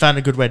 I didn't find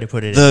a good way to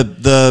put it.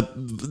 in.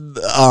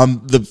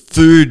 The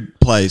food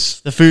place.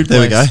 The food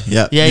There place. we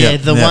go. Yeah. Yeah,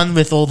 the one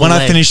with all the When I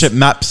legs. finish at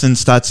Maps and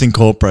Stats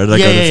Incorporated, I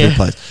go to the food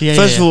place. Yeah,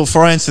 First yeah. of all,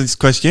 before I answer this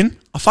question,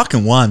 I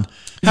fucking won.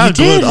 How You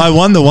good. did. I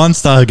won the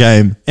 1-star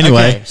game.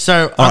 Anyway. Okay,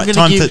 so all I'm right,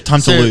 going to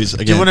time to lose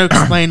again. Do you want to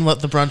explain what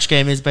the brunch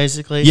game is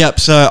basically? Yep.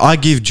 So I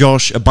give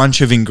Josh a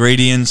bunch of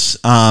ingredients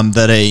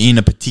that are in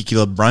a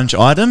particular brunch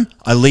item.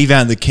 I leave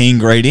out the key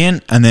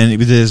ingredient, and then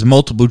if there's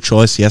multiple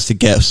choice, he has to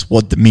guess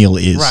what the meal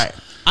is. Right.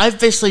 I've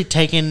basically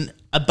taken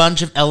a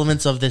bunch of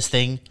elements of this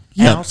thing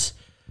Yep. out.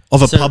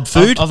 Of a pub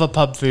food? Of a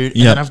pub food.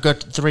 And Yep. then I've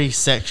got 3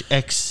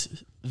 X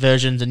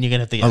versions, and you're going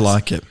to have to guess. I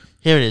like it.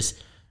 Here it is.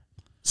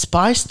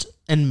 Spiced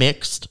and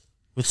mixed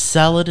with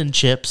salad and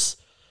chips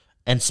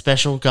and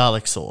special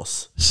garlic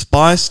sauce.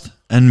 Spiced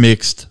and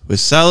mixed with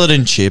salad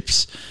and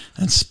chips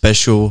and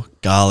special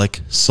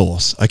garlic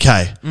sauce.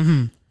 Okay.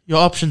 Your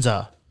options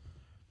are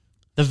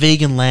the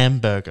vegan lamb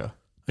burger,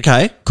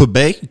 Okay. Could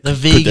be. the Could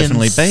vegan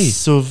definitely be.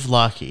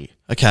 souvlaki,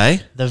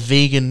 Okay. the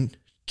vegan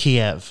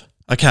Kiev.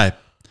 Okay.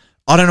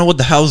 I don't know what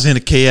the hell's in a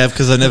Kiev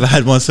because I never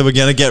had one, so we're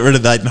going to get rid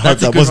of that and hope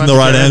That's a that good wasn't one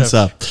the to right get rid answer.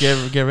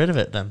 of. Get rid of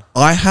it then.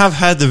 I have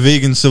had the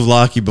vegan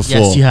souvlaki before.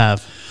 Yes, you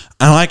have.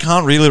 And I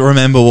can't really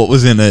remember what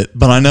was in it,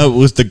 but I know it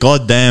was the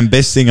goddamn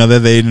best thing I've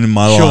ever eaten in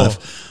my Sure.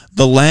 life.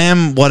 The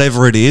lamb,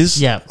 whatever it is.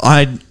 Yeah.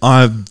 I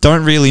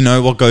don't really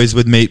know what goes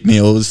with meat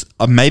meals.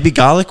 Maybe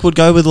garlic would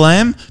go with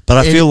lamb, but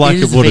I feel like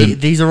it is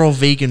wouldn't. these are all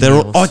vegan They're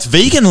meals. all, it's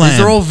vegan lamb. These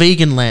are all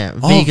vegan lamb.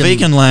 oh,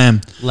 vegan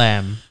lamb.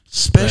 lamb.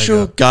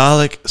 Special burger.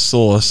 garlic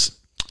sauce.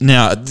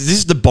 Now, this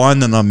is the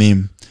bind that I'm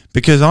in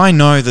because I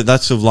know that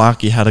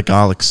souvlaki had a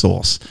garlic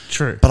sauce.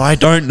 True. But I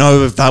don't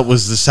know if that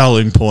was the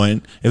selling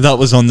point, if that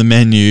was on the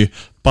menu.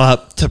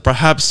 But to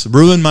perhaps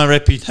ruin my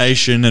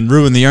reputation and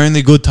ruin the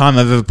only good time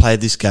I've ever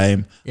played this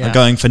game, Yeah. I'm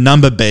going for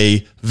number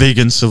B,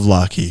 vegan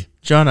souvlaki.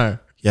 Jono,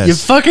 Yes. You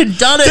fucking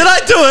done it. Did I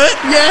do it?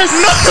 Yes.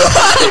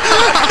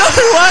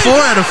 No way.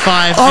 4 out of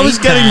 5. I was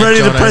getting ready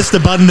to press the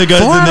button to go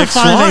to 4 the out of next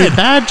 5 slide. ain't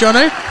bad,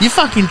 Jono. You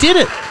fucking did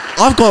it.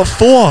 I've got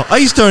 4. I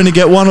used to only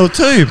get 1 or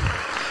 2.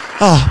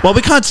 Oh, well,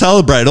 we can't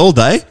celebrate all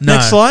day. No.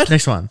 Next slide.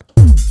 Next one.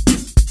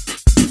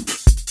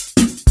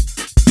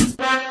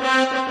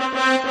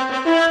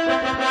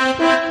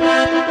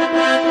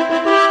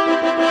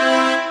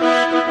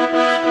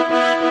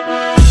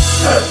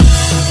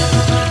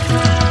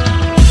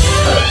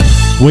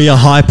 We are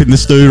hype in the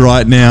stew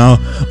right now.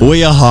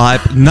 We are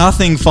hype.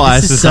 Nothing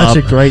fires This is us such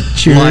up a great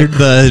tune. like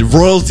the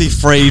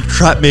royalty-free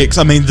trap mix.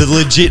 I mean, the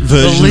legit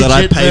version that I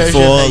legit paid version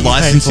that for, you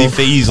licensing paid for.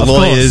 fees, Of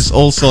lawyers, course.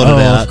 all sorted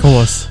out. Of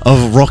course.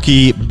 Of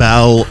Rocky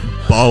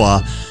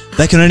Balboa.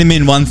 That can only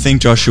mean one thing,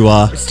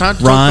 Joshua. It's time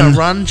to talk about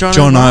run,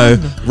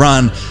 Jono,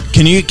 run.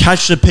 Can you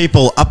catch the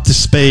people up to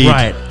speed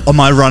Right. on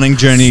my running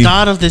journey?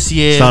 Start of this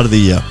year. Start of the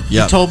year.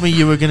 Yeah. You told me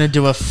you were going to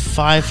do a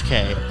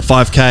 5K.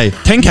 5K.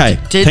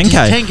 10K. Did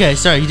 10K. 10K.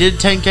 Sorry, you did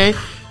 10K.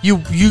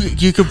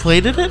 You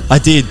completed it? I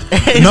did.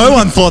 No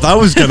one thought that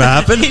was going to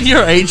happen. In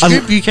your age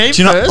group, you came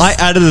Do you know, first? I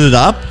added it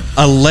up.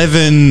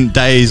 11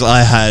 days I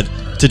had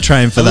to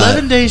train for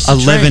 11 that. days to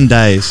 11 train.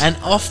 days. And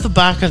off the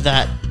back of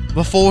that,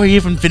 before he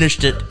even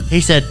finished it,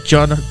 he said,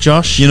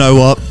 Josh, You know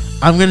what?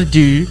 I'm going to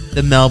do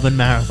the Melbourne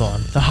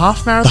Marathon. The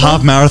half The marathon?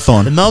 half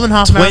marathon. The Melbourne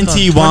half marathon.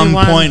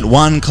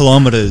 21.1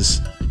 kilometers.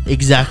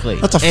 Exactly.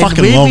 That's a And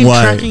fucking we've long been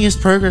way. tracking his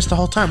progress the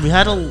whole time.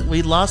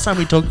 Last time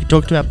we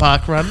talked about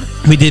Park Run.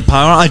 We did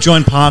parkrun. I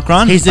joined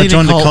parkrun. He's I in a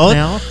joined the cult cult.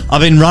 now.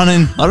 I've been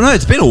running. I don't know.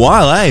 It's been a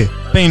while, eh?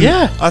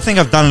 Yeah. I think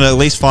I've done it at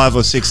least 5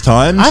 or 6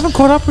 times. I haven't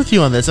caught up with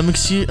you on this. I'm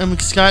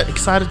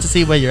excited to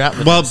see where you're at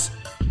with Well, this.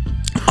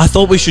 I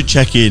thought we should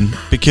check in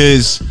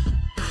because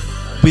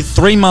with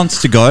 3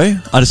 months to go,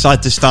 I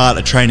decided to start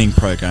a training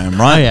program,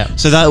 right? Oh, yeah.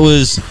 So that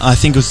was, I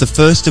think it was the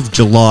 1st of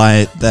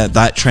July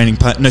that training,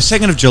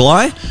 2nd of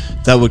July,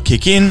 that would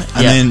kick in.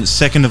 And Yeah. then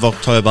 2nd of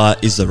October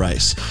is the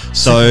race.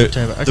 So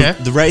 2nd of October,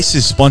 okay. the race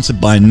is sponsored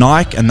by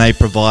Nike and they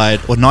provide,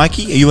 or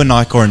Nike? Are you a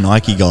Nike or a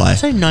Nike guy?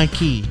 Say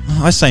Nike.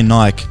 I say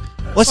Nike.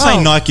 Let's say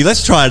Oh. Nike.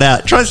 Let's try it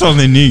out. Try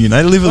something new, you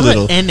know, live a What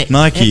little. about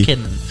Nike. Ekin?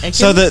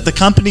 So the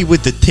company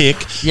with the tick,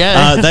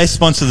 Yeah. they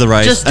sponsor the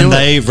race Just do and it.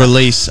 they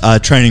release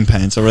training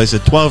plans. So release a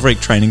 12-week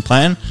training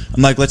plan.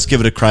 I'm like, let's give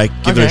it a crack,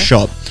 give it a Okay.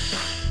 shot.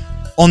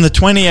 On the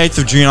 28th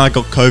of June, I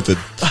got COVID.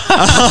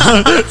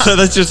 So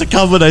that's just a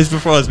couple of days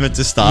before I was meant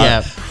to start.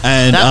 Yeah.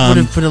 And That would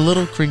have put a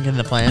little crink in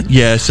the plan.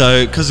 yeah,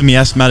 so because of my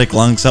asthmatic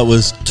lungs, that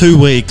was 2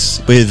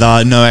 weeks with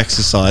no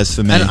exercise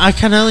for me. And I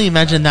can only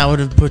imagine that would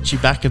have put you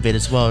back a bit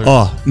as well.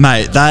 Oh,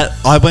 mate, that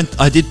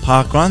I did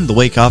parkrun the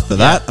week after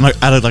that, and I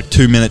added like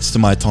 2 minutes to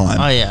my time.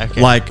 Oh, yeah,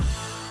 okay. Like,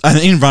 and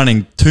in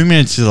running, 2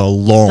 minutes is a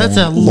long, That's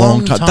a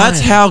long time. That's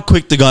how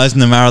quick the guys in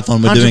the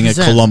marathon were doing a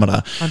 100%.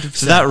 kilometer. 100%.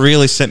 So that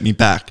really set me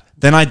back.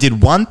 Then I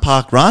did one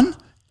park run.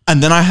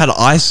 And then I had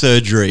eye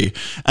surgery,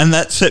 and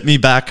that set me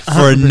back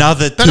for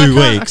another But 2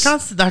 weeks.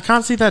 I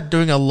can't see that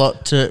doing a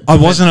lot to. I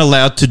wasn't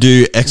allowed to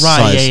do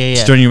exercise. Right, yeah.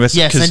 strenuous,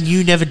 Yes, 'cause and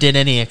you never did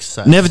any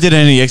exercise. never did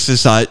any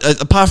exercise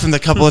apart from the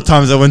couple of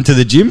times I went to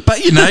the gym.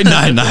 But you know,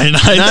 no.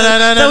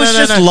 That was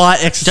just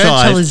light exercise.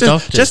 Don't tell his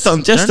doctors. Just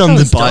on Don't tell the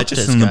his bike, doctors,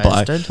 just on the guys.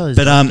 bike. Don't tell his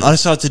But doctors. I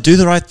decided to do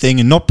the right thing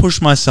and not push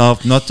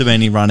myself, not do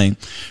any running,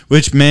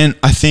 which meant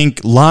I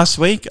think last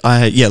week I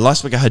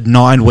had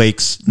 9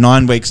 weeks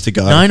to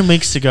go, 9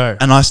 weeks to go.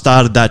 and I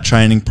started that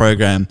training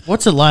program.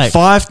 What's it like?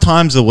 5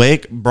 times a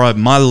week, bro.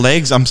 My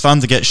legs, I'm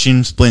starting to get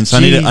shin splints. I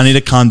Jeez. need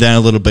to calm down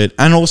a little bit,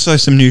 and also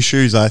some new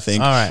shoes. I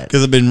think, All right.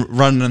 because I've been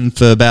running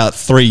for about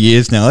 3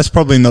 years now. That's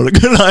probably not a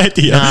good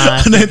idea.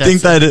 I don't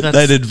think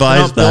they'd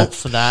advise not built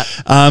for that.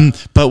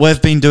 But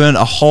we've been doing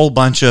a whole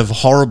bunch of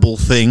horrible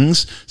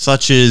things,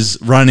 such as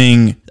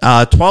running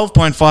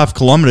 12.5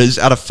 kilometers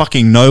out of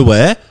fucking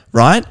nowhere.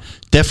 Right?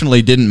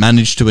 Definitely didn't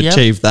manage to Yep.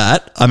 achieve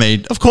that. I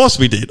mean, of course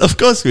we did.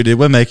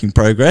 We're making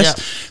progress. Yep.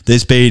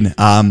 There's been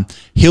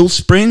hill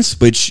sprints,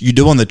 which you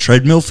do on the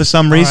treadmill for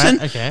some reason.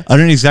 right, okay. I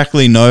don't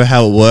exactly know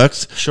how it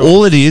works. Sure.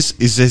 All it is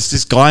there's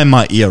this guy in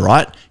my ear,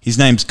 right? His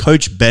name's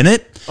Coach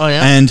Bennett. Oh,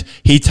 yeah? And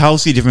he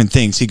tells you different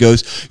things. He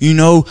goes, you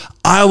know,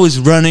 I was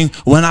running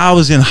when I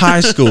was in high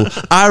school.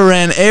 I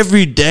ran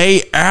every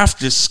day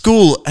after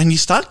school. And you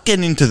start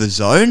getting into the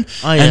zone.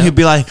 Oh, yeah. And he'll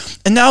be like,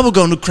 and now we're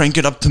going to crank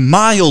it up to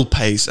mile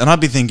pace. And I'd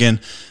be thinking,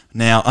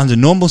 now, under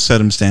normal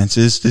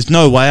circumstances, there's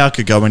no way I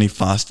could go any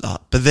faster.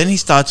 But then he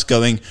starts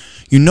going,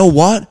 you know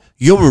what?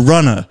 You're a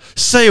runner.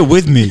 Say it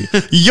with me.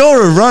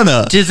 You're a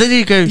runner. Doesn't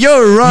he go,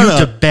 You're a runner. you're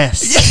the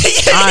best.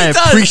 Yeah, I he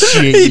does.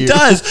 appreciate you. He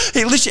does.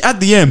 He literally at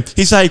the end,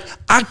 he's like,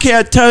 I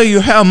can't tell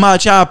you how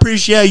much I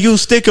appreciate you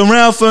sticking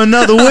around for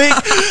another week.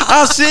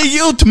 I'll see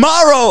you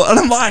tomorrow. And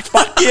I'm like,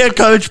 fuck yeah,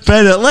 Coach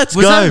Bennett, let's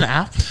Was go. that an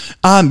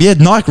app? Yeah,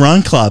 Nike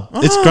Run Club.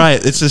 It's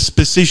great. It's a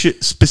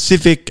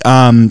specific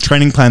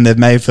training plan they've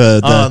made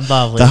for Oh,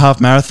 lovely. the half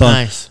marathon.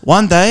 Nice.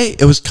 One day,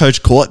 it was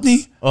Coach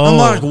Courtney. I'm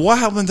like, what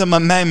happened to my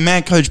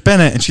man, Coach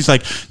Bennett? And she's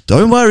like,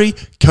 don't worry,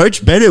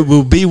 Coach Bennett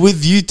will be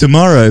with you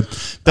tomorrow.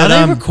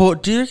 But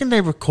do you reckon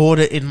they record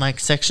it in like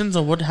sections,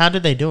 or what? How do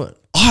they do it?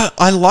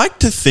 I like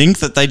to think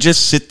that they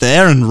just sit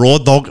there and raw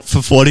dog it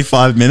for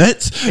 45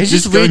 minutes. It's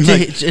just weird,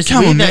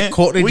 that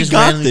Courtney just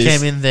randomly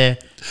came in there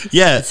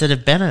instead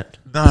of Bennett.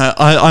 No,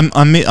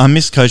 I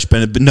miss Coach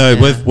Bennett, but no,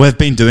 we've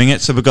been doing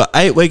it. So we've got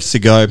 8 weeks to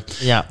go.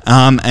 Yeah.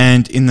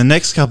 And in the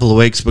next couple of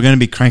weeks, we're going to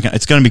be cranking.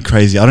 It's going to be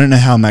crazy. I don't know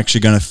how I'm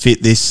actually going to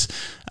fit this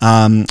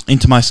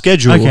into my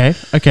schedule.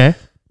 Okay.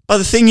 But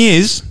the thing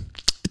is,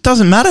 it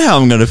doesn't matter how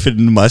I'm going to fit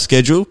into my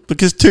schedule,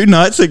 because 2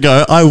 nights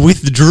ago I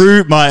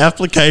withdrew my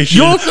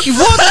application. What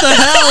the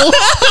hell?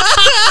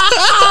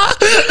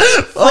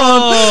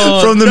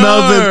 from the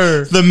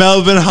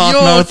Melbourne half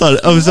marathon.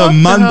 It was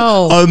on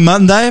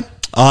Monday.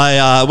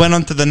 I went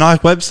onto the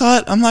Nike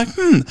website. I'm like,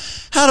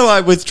 how do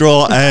I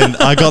withdraw? And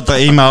I got the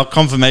email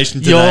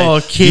confirmation today.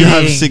 You're kidding. You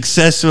have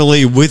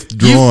successfully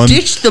withdrawn. You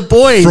ditched the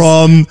boys.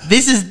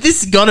 This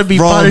is gonna be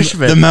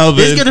punishment. The Melbourne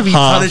There's gonna be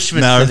half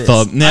punishment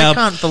marathon. for this. Now, I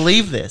can't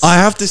believe this. I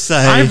have to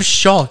say, I'm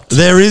shocked.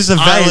 There is a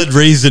valid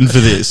reason for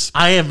this.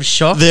 I am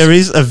shocked. There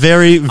is a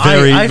very,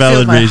 very I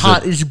valid feel my reason. My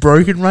heart is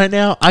broken right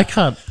now. I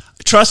can't.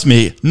 Trust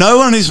me, no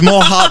one is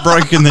more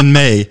heartbroken than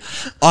me.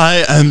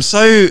 I am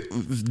so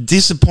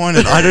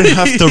disappointed I don't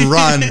have to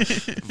run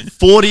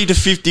 40 to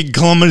 50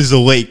 kilometers a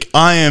week.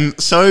 I am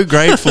so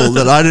grateful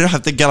that I don't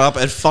have to get up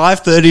at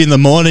 5:30 in the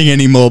morning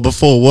anymore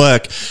before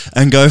work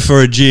and go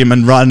for a gym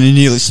and run and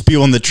nearly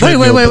spew on the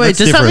treadmill. Wait.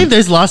 Does that mean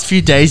those last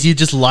few days you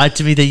just lied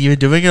to me that you were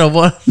doing it, or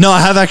what? No,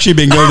 I have actually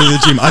been going to the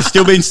gym. I've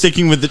still been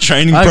sticking with the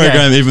training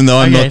program, even though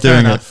I'm not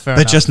doing it.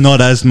 But just not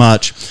as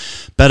much.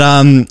 But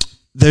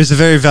there's a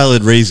very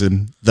valid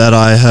reason that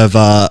I have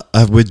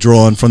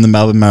withdrawn from the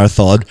Melbourne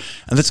Marathon,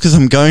 and that's because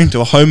I'm going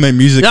to a homemade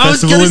music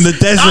festival in the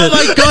desert. Oh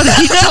my god,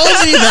 he told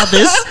me about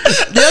this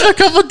a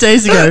couple of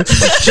days ago.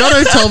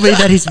 Jono told me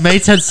that his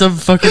mates had some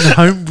fucking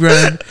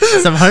homegrown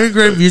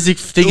music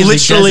thing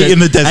literally in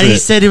the desert, and he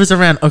said it was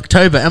around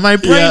October, and my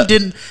brain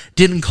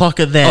didn't clock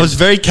it then. I was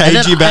very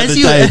cagey about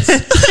the dates.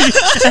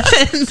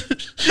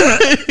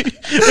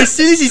 As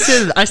soon as he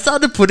said it, I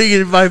started putting it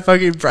in my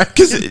fucking brain.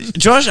 Because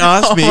Josh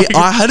asked me,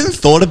 I hadn't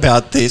thought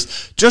about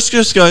this. Josh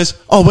just goes,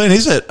 "Oh, when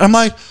is it?" I'm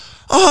like,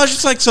 "Oh, it's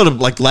just like sort of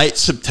like late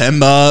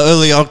September,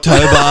 early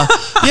October."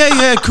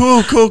 yeah,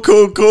 cool.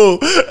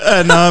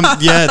 And oh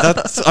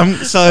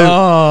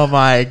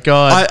my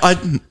god.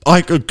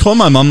 I called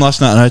my mum last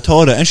night and I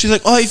told her, and she's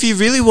like, "Oh, if you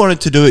really wanted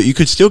to do it, you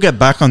could still get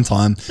back on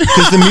time,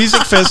 because the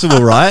music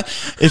festival, right?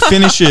 It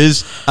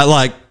finishes at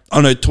like, I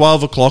don't know,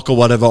 12 o'clock or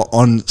whatever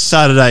on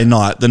Saturday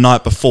night, the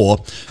night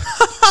before."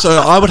 So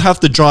I would have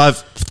to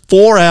drive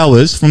 4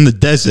 hours from the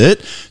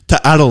desert to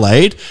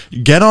Adelaide,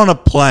 get on a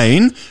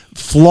plane,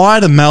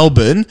 fly to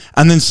Melbourne,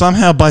 and then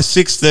somehow by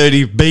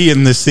 6:30 be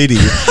in the city.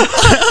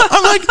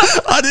 I'm like,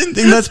 I didn't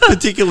think that's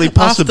particularly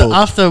possible.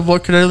 After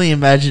what could only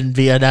imagine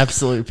be an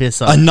absolute piss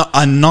off. A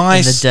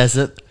nice, in the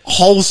desert,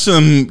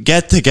 wholesome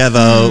get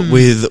together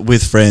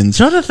with friends.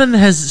 Jonathan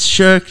has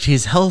shirked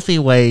his healthy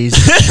ways,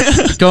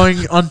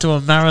 going onto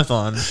a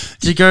marathon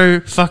to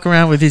go fuck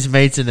around with his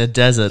mates in a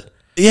desert.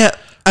 Yeah,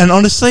 and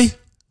honestly,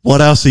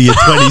 what else are your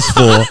 20s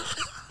for?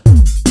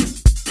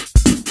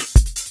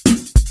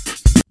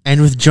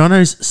 And with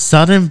Jono's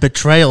sudden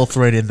betrayal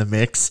thrown in the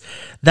mix,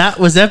 that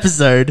was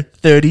episode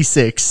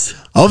 36.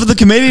 Of the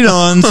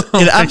Comedians,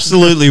 it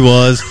absolutely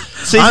was.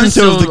 Season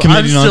 2 of the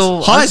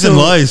Comedians. Highs and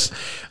lows.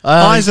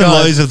 Highs and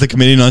lows of the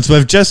Comedians.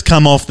 We've just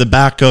come off the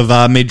back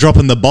of me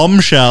dropping the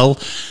bombshell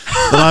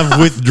that I've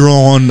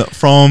withdrawn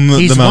from the Melbourne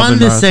Marathon. He's won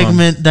the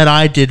segment that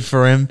I did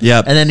for him.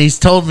 Yep. And then he's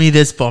told me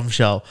this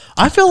bombshell.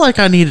 I feel like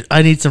I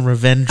need some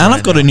revenge. And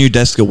I've got a new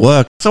desk at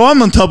work. So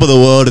I'm on top of the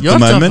world at the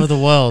moment. You're top of the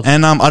world.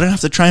 And I don't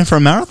have to train for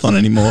a marathon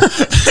anymore.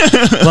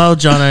 Well,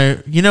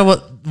 Jono, you know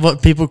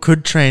what people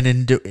could train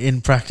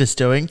in practice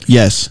doing?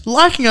 Yes.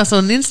 Liking us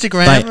on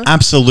Instagram. They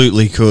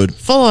absolutely could.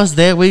 Follow us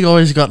there. We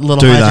always got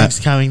little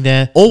hijinks coming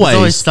there.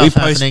 Always stuff we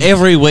post happening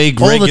every week,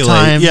 regularly. All the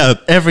time.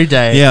 Yep. Every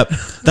day. Yep.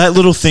 That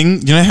little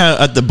thing, you know how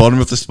at the bottom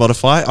of the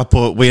Spotify, I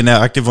put, we are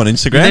now active on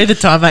Instagram? You know the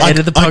time I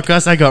ended the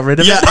podcast, I got rid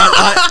of it? Yeah,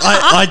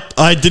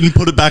 I didn't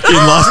put it back in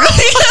last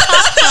week.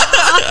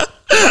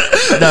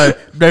 No,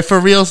 for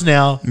reals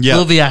now. Yep.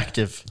 We'll be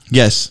active.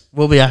 Yes.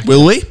 We'll be active.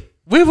 Will we?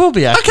 We will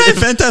be active. Okay,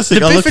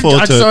 fantastic. I look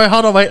forward to it. Sorry,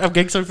 hold on, wait. I'm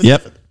getting something.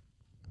 Yep.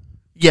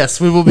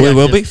 Yes, we will be active.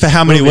 We will be? For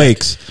how many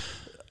weeks?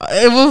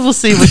 We'll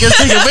see. We're going to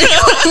take a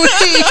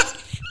week.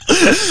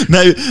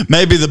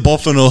 Maybe the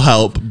boffin will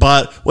help,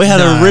 but we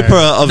had a ripper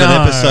of an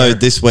episode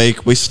this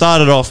week. We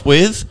started off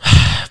with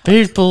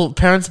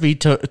Parents be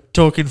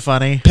talking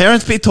funny.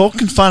 Parents be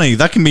talking funny.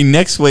 That can be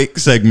next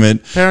week's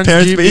segment. Parents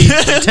do be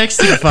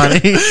texting funny.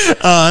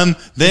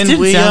 Then It didn't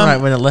we sound right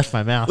when it left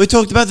my mouth. we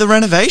talked about the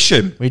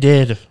renovation. We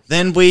did.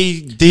 Then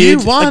we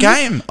did You won. a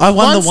game. I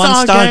won the One-star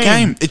one-star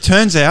game. game. It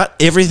turns out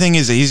everything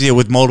is easier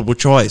with multiple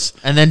choice.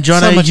 And then, So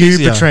Jono, much you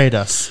easier. betrayed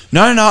us.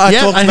 No, I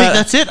Yeah, talked I think about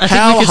that's it. I think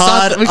how we can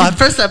start- hard we can I've-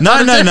 press that No,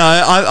 button no, there. no.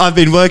 I've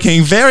been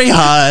working very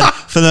hard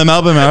for the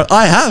Melbourne Marathon.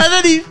 I have. And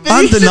then he threw it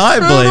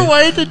Undeniably.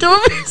 away to do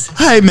it.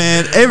 Hey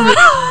man,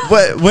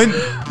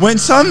 when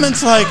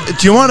someone's like,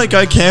 "Do you want to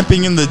go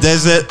camping in the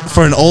desert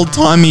for an old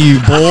timey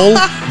ball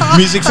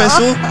music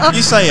festival?"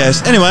 You say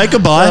yes. Anyway,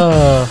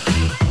 goodbye.